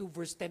 42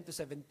 verse 10 to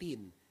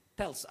 17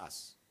 tells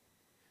us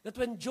that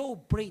when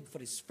Job prayed for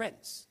his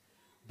friends,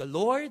 the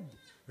Lord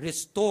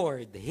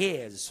restored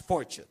his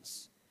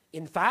fortunes.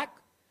 In fact,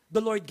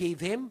 the Lord gave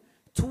him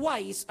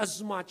twice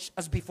as much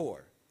as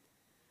before.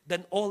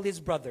 Then all his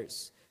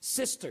brothers,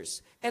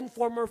 sisters, and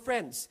former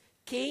friends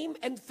came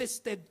and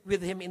feasted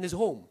with him in his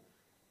home.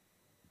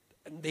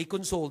 And they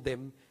consoled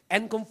him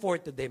and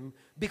comforted him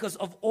because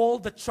of all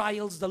the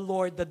trials the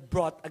Lord had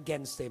brought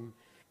against him.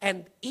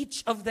 And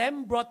each of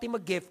them brought him a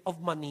gift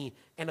of money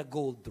and a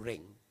gold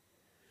ring.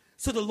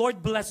 So the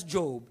Lord blessed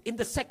Job in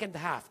the second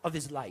half of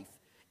his life,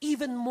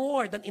 even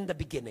more than in the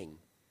beginning.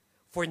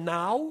 For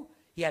now,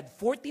 he had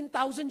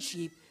 14,000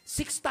 sheep,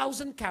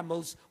 6,000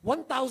 camels,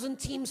 1,000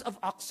 teams of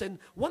oxen,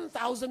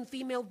 1,000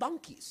 female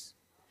donkeys.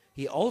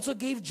 He also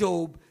gave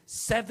Job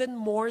 7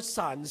 more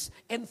sons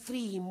and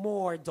 3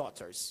 more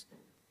daughters.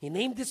 He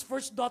named his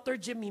first daughter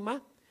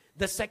Jemima,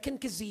 the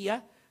second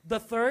Keziah, the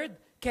third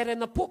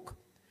Kerenapuk.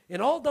 In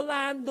all the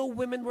land, no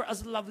women were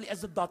as lovely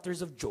as the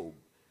daughters of Job.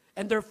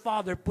 And their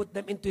father put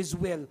them into his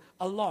will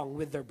along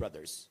with their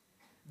brothers.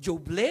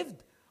 Job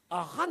lived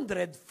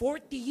 140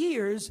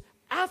 years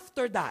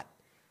after that,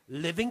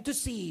 living to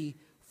see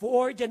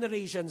 4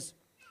 generations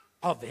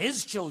of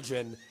his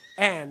children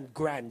and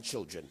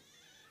grandchildren.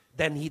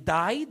 Then he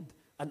died,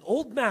 an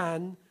old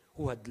man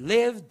who had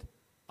lived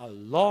a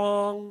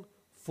long,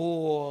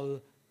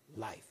 full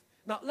life.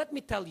 Now, let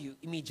me tell you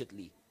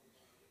immediately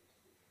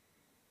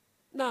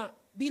na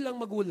bilang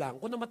magulang,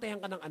 kung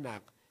namatayan ka ng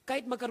anak,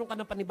 kahit magkaroon ka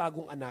ng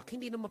panibagong anak,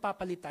 hindi na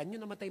mapapalitan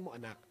yung namatay mo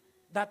anak.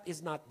 That is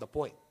not the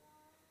point.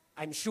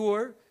 I'm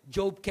sure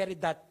Job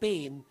carried that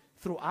pain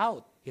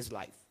throughout his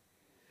life.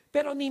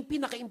 Pero ano yung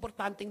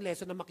pinaka-importanting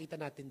lesson na makita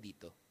natin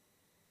dito?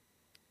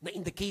 Na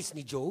in the case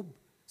ni Job,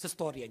 sa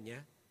storya niya,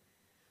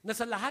 na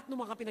sa lahat ng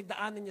mga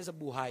pinagdaanan niya sa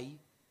buhay,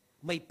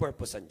 may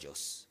purpose ang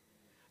Diyos.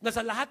 Na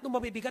sa lahat ng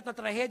mabibigat na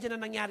trahedya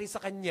na nangyari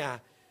sa kanya,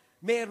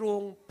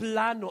 merong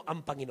plano ang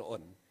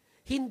Panginoon.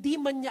 Hindi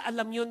man niya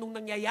alam yun nung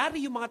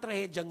nangyayari yung mga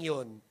trahedyang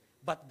yun,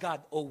 but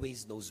God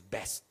always knows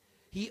best.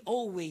 He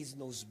always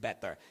knows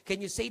better.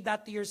 Can you say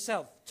that to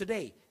yourself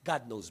today?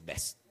 God knows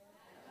best.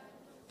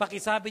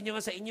 Pakisabi niyo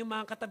nga sa inyong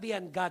mga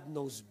katabihan, God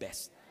knows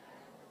best.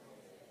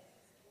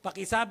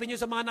 Pakisabi niyo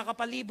sa mga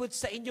nakapalibot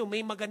sa inyo,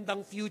 may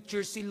magandang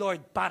future si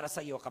Lord para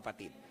sa iyo,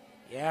 kapatid.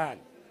 Yan.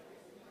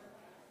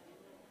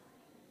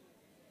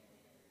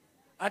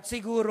 At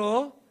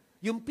siguro,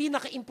 yung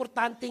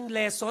pinaka-importanting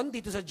lesson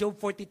dito sa Job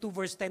 42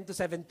 verse 10 to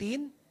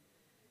 17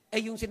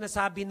 ay yung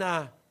sinasabi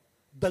na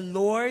the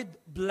Lord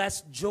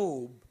blessed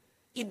Job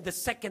in the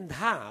second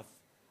half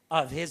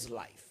of his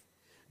life.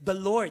 The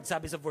Lord,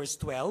 sabi sa verse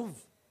 12,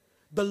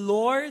 the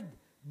Lord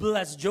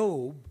blessed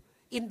Job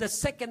in the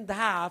second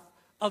half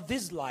of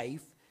his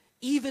life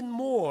even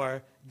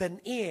more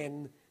than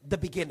in the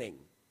beginning.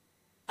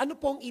 Ano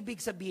pong ibig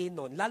sabihin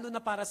nun? Lalo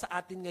na para sa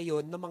atin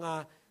ngayon na mga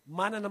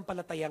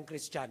mananampalatayang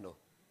Kristiyano.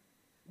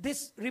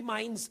 This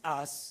reminds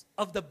us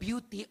of the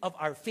beauty of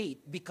our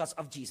faith because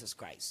of Jesus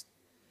Christ.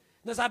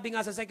 Nasabi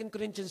nga sa 2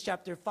 Corinthians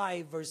chapter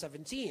 5 verse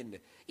 17,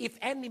 if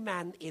any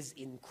man is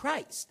in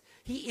Christ,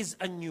 he is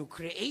a new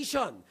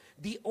creation.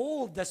 The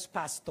old has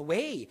passed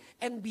away,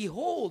 and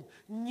behold,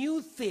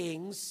 new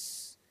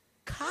things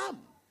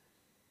come.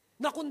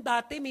 Na kung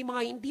dati may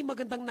mga hindi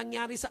magandang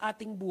nangyari sa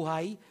ating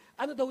buhay,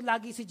 ano daw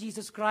lagi si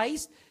Jesus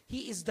Christ?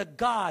 He is the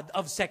God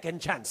of second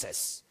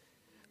chances.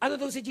 Ano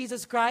daw si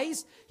Jesus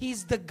Christ?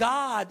 He's the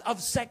God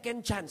of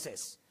second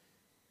chances.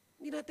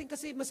 Hindi natin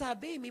kasi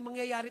masabi, may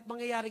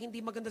mangyayari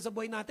hindi maganda sa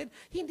buhay natin.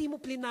 Hindi mo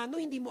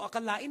plinano, hindi mo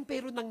akalain,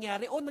 pero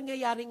nangyari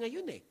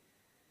ngayon eh.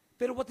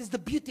 Pero what is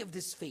the beauty of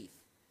this faith?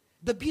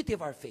 The beauty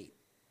of our faith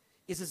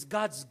is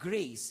God's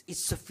grace is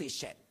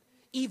sufficient,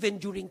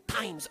 even during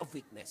times of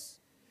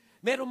weakness.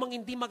 Merong mga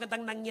hindi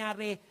magandang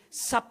nangyari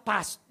sa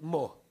past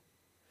mo.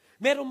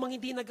 Merong mga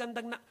hindi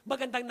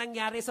magandang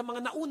nangyari sa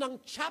mga naunang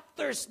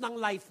chapters ng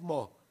life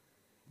mo.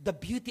 The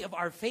beauty of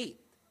our faith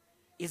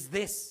is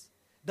this,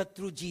 that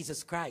through Jesus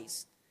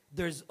Christ,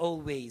 there's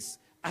always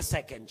a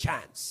second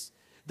chance.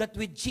 That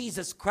with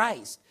Jesus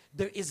Christ,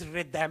 there is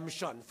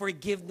redemption,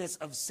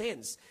 forgiveness of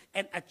sins,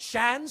 and a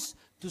chance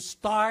to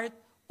start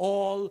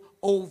all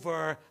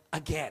over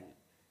again.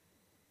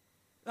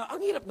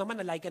 Ang hirap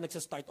naman na like ka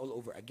nagsa-start all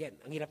over again.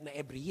 Ang hirap na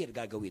every year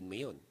gagawin mo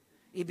yun.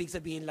 Ibig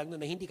sabihin lang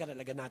nun na hindi ka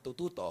talaga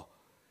natututo.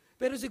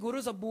 Pero siguro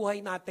sa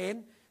buhay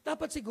natin,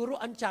 dapat siguro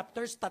ang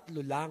chapters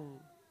 3 lang.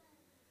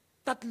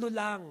 3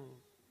 lang.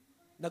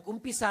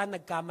 Nag-umpisa,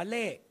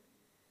 nagkamali.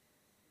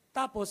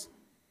 Tapos,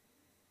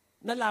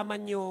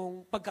 nalaman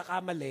yung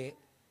pagkakamali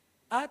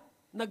at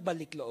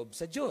nagbalik loob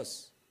sa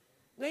Diyos.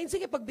 Ngayon,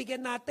 sige,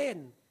 pagbigyan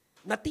natin.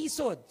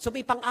 Natisod. So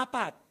may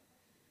pang-4.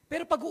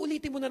 Pero pag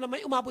uulitin mo na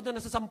naman, umabot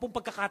na sa 10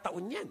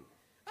 pagkakataon yan.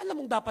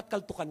 Alam mong dapat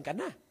kaltukan ka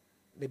na.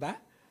 Di ba?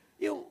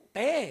 Yung,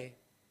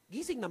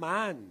 gising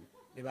naman.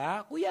 Di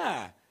ba?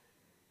 Kuya,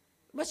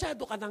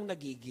 masyado ka nang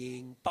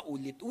nagiging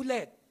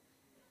paulit-ulit.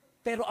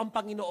 Pero ang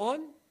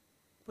Panginoon,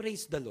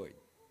 praise the Lord,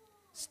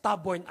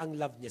 stubborn ang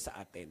love niya sa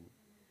atin.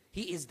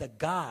 He is the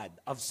God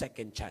of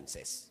second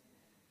chances.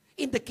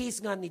 In the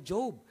case nga ni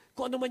Job,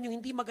 kung ano man yung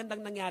hindi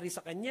magandang nangyari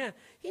sa kanya,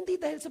 hindi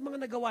dahil sa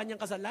mga nagawa niyang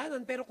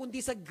kasalanan, pero kundi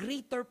sa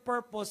greater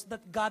purpose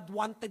that God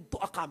wanted to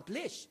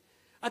accomplish.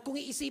 At kung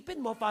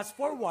iisipin mo, fast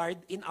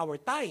forward in our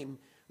time,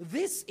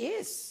 this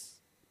is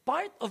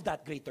part of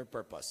that greater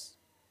purpose.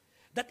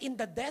 That in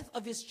the death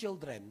of his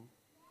children,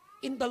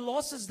 in the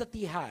losses that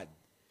he had,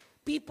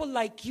 people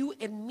like you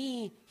and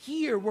me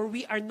here where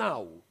we are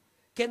now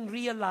can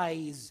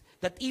realize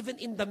that even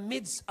in the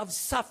midst of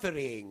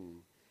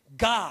suffering,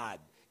 God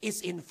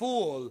is in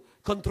full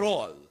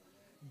control.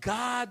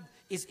 God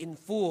is in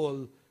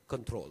full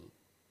control.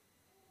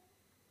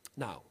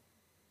 Now,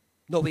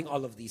 knowing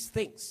all of these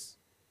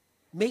things,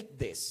 make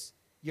this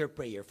your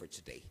prayer for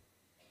today.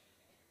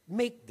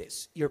 Make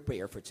this your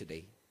prayer for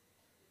today.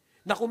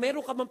 Na kung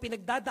meron ka mang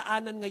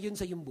pinagdadaanan ngayon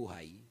sa iyong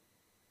buhay,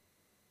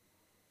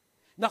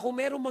 na kung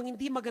meron mang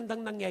hindi magandang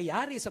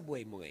nangyayari sa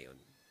buhay mo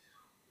ngayon,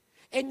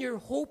 and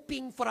you're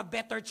hoping for a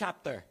better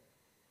chapter,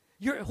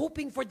 you're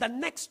hoping for the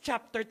next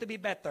chapter to be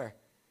better,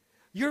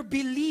 you're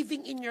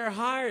believing in your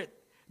heart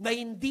na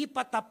hindi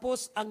pa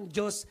tapos ang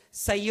Diyos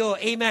sa iyo.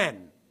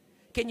 Amen.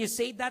 Can you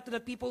say that to the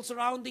people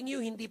surrounding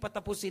you? Hindi pa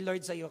tapos si Lord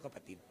sa iyo,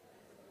 kapatid.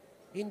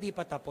 Hindi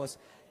pa tapos.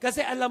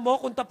 Kasi alam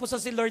mo, kung tapos na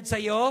si Lord sa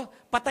iyo,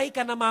 patay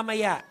ka na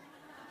mamaya.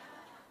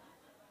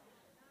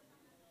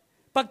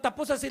 Pag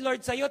tapos na si Lord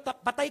sa iyo,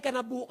 patay ka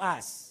na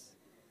bukas.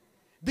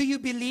 Do you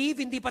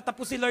believe hindi pa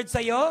tapos si Lord sa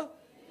iyo?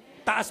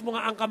 Taas mo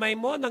nga ang kamay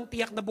mo, nang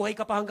tiyak na buhay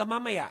ka pa hanggang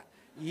mamaya.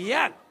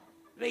 Yan.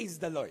 Praise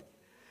the Lord.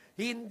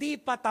 Hindi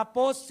pa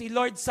tapos si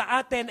Lord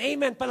sa atin.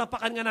 Amen.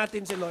 Palapakan nga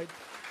natin si Lord.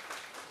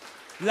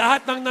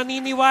 Lahat ng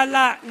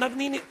naniniwala,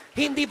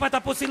 hindi pa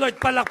tapos si Lord,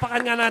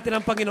 palakpakan nga natin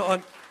ang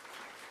Panginoon.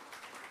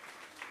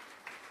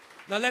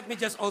 Now let me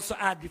just also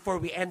add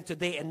before we end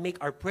today and make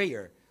our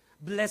prayer,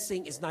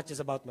 blessing is not just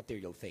about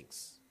material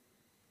things.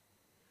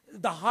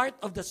 The heart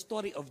of the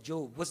story of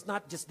Job was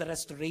not just the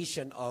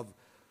restoration of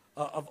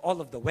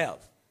all of the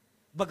wealth.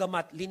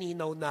 Bagamat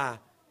lininaw na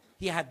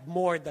he had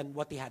more than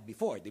what he had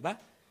before, di ba?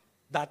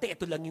 Dati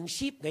ito lang yung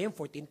sheep, ngayon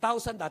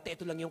 14,000. Dati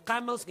ito lang yung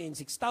camels, ngayon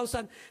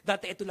 6,000.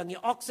 Dati ito lang yung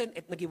oxen,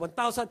 naging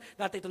 1,000.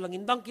 Dati ito lang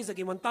yung donkeys,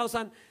 naging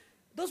 1,000.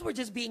 Those were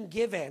just being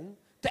given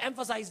to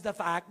emphasize the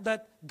fact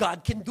that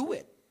God can do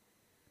it.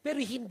 Pero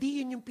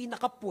hindi yun yung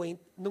pinaka-point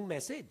ng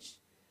message.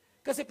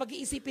 Kasi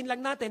pag-iisipin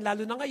lang natin,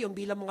 lalo na ngayon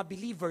bilang mga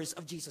believers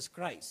of Jesus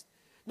Christ,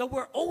 na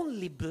we're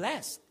only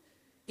blessed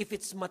if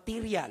it's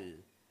material.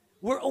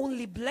 We're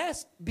only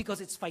blessed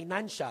because it's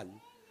financial.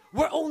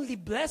 We're only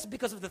blessed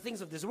because of the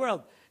things of this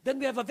world. Then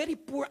we have a very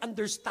poor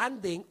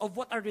understanding of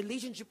what our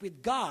relationship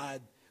with God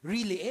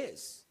really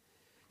is.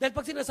 Dahil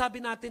pag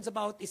sinasabi natin sa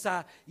bawat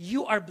isa,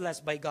 you are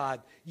blessed by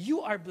God,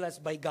 you are blessed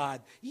by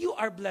God, you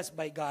are blessed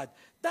by God,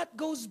 that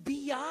goes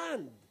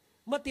beyond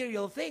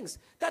material things.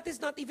 That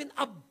is not even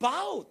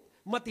about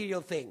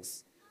material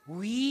things.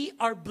 We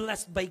are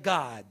blessed by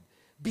God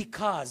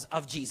because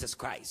of Jesus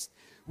Christ.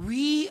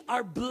 We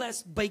are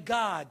blessed by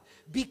God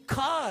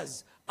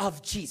because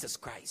of Jesus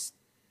Christ.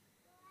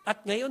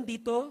 At ngayon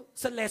dito,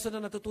 sa lesson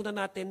na natutunan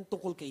natin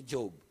tungkol kay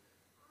Job,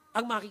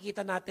 ang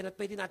makikita natin at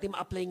pwede natin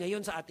ma-apply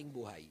ngayon sa ating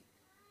buhay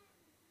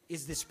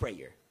is this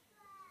prayer.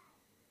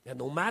 And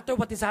no matter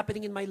what is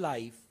happening in my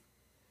life,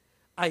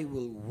 I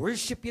will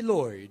worship you,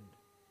 Lord,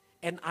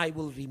 and I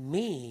will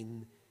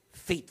remain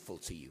faithful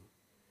to you.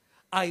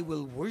 I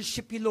will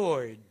worship you,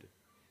 Lord,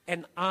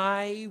 and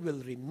I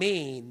will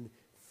remain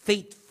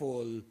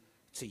faithful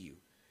to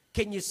you.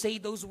 Can you say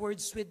those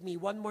words with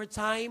me one more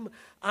time?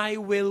 I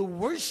will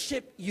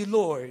worship you,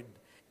 Lord,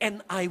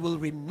 and I will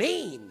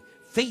remain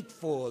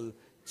faithful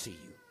to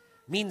you.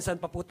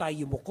 Minsan pa po tayo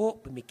yumuko,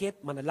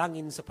 pumikit,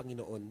 manalangin sa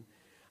Panginoon.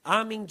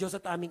 Aming Diyos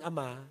at aming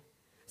Ama,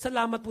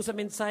 salamat po sa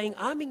mensaheng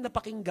aming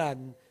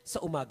napakinggan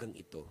sa umagang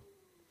ito.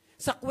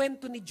 Sa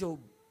kwento ni Job,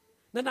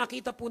 na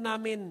nakita po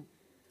namin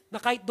na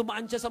kahit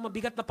dumaan siya sa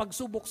mabigat na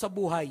pagsubok sa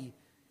buhay,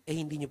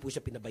 hindi niyo po siya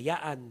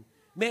pinabayaan.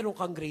 Meron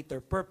kang greater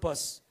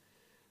purpose.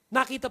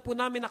 Nakita po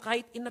namin na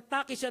kahit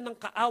inatake siya ng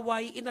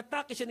kaaway,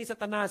 inatake siya ni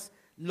Satanas,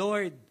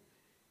 Lord,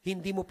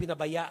 hindi mo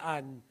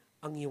pinabayaan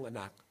ang iyong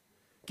anak.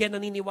 Kaya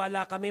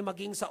naniniwala kami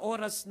maging sa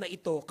oras na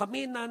ito,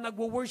 kami na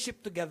nagwo-worship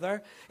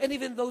together, and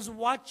even those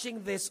watching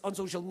this on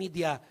social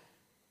media,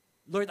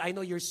 Lord, I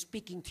know you're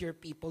speaking to your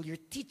people, you're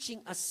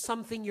teaching us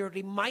something, you're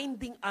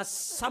reminding us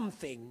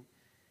something.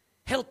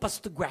 Help us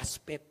to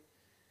grasp it.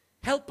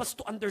 Help us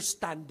to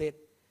understand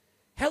it.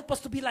 Help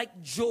us to be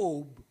like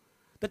Job,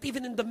 that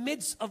even in the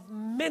midst of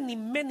many,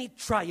 many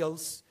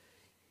trials,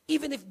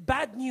 even if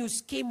bad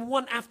news came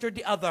one after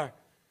the other,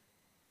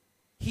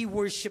 he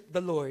worshiped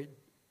the Lord,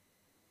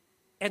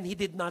 and he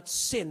did not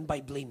sin by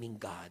blaming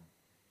God.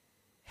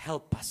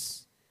 Help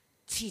us,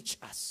 teach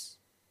us,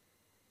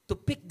 to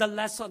pick the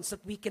lessons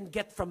that we can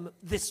get from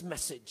this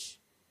message.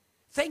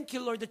 Thank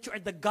you, Lord, that you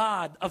are the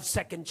God of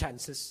second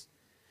chances.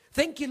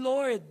 Thank you,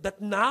 Lord,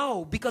 that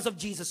now, because of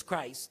Jesus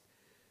Christ,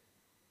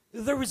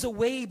 There is a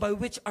way by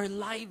which our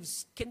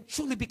lives can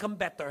truly become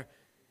better.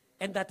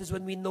 And that is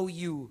when we know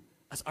you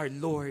as our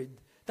Lord.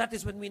 That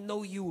is when we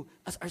know you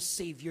as our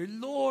Savior.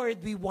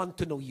 Lord, we want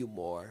to know you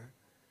more.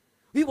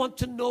 We want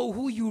to know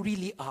who you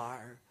really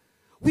are.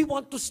 We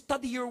want to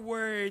study your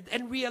word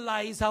and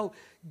realize how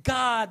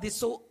God is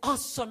so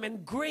awesome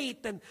and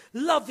great and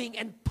loving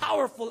and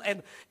powerful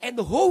and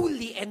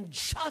holy and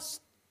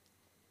just.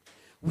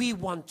 We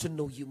want to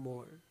know you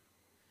more.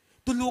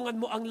 Tulungan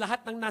mo ang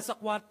lahat ng nasa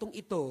kwartong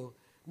ito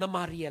na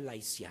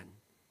ma-realize yan.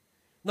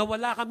 Na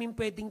wala kaming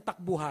pwedeng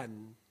takbuhan,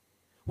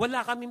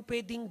 wala kaming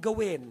pwedeng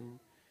gawin,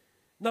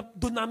 na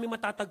doon namin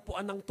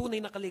matatagpuan ang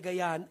tunay na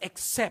kaligayahan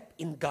except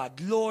in God.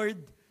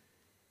 Lord,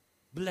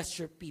 bless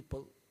your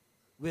people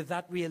with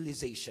that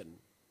realization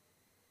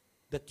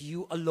that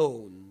you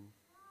alone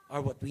are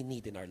what we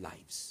need in our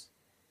lives.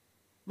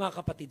 Mga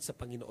kapatid sa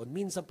Panginoon,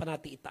 minsan pa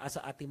natin itaas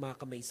sa ating mga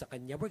kamay sa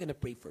Kanya. We're gonna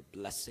pray for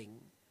blessing.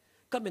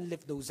 Come and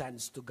lift those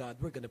hands to God.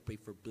 We're gonna pray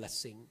for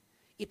blessing.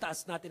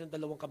 Itaas natin ang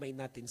dalawang kamay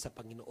natin sa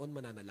Panginoon.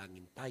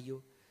 Mananalangin tayo.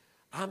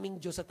 Aming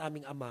Diyos at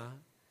aming Ama,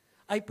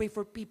 I pray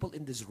for people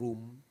in this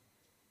room.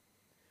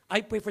 I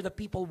pray for the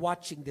people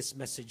watching this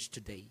message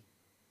today.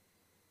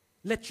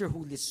 Let your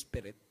Holy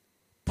Spirit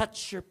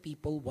touch your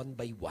people one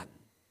by one.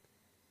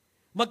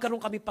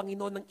 Magkaroon kami,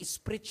 Panginoon, ng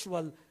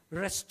spiritual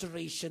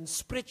restoration,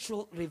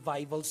 spiritual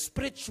revival,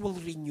 spiritual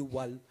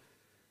renewal.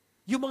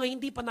 Yung mga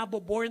hindi pa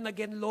naboborn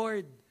again,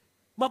 Lord,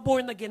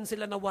 maborn again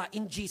sila nawa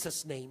in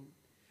Jesus' name.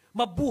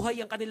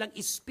 Mabuhay ang kanilang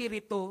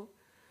espiritu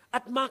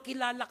at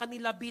makilala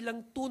kanila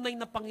bilang tunay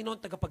na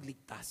Panginoon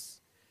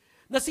tagapagligtas.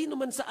 Na sino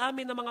man sa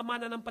amin na mga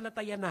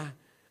mananampalataya na,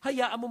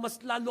 hayaan mo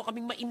mas lalo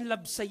kaming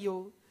ma-inlove sa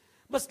iyo,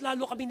 mas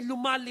lalo kaming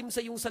lumalim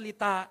sa iyong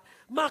salita,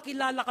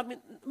 makilala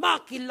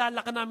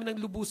ka namin ng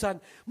lubusan,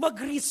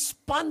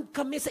 mag-respond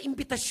kami sa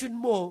imbitasyon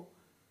mo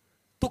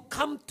to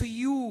come to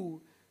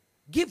you,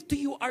 give to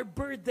you our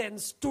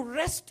burdens, to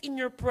rest in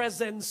your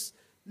presence.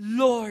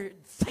 Lord,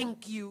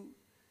 thank you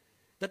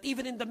that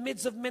even in the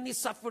midst of many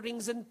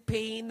sufferings and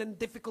pain and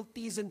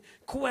difficulties and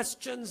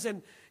questions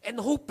and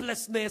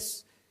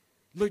hopelessness,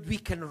 Lord,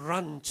 we can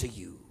run to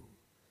you.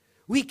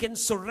 We can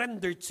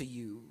surrender to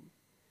you.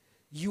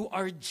 You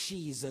are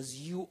Jesus,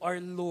 you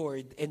are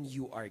Lord, and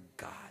you are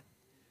God.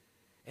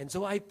 And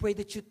so I pray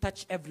that you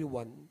touch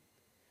everyone,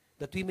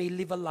 that we may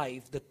live a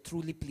life that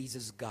truly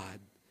pleases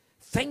God.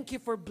 Thank you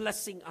for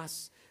blessing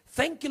us.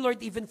 Thank you, Lord,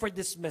 even for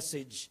this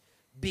message.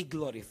 Be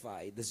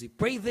glorified. As we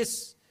pray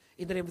this,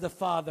 in the name of the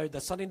Father,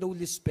 the Son, and the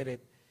Holy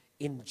Spirit,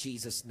 in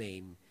Jesus'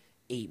 name,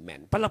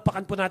 Amen.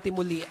 Palakpakan po natin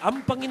muli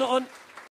ang Panginoon.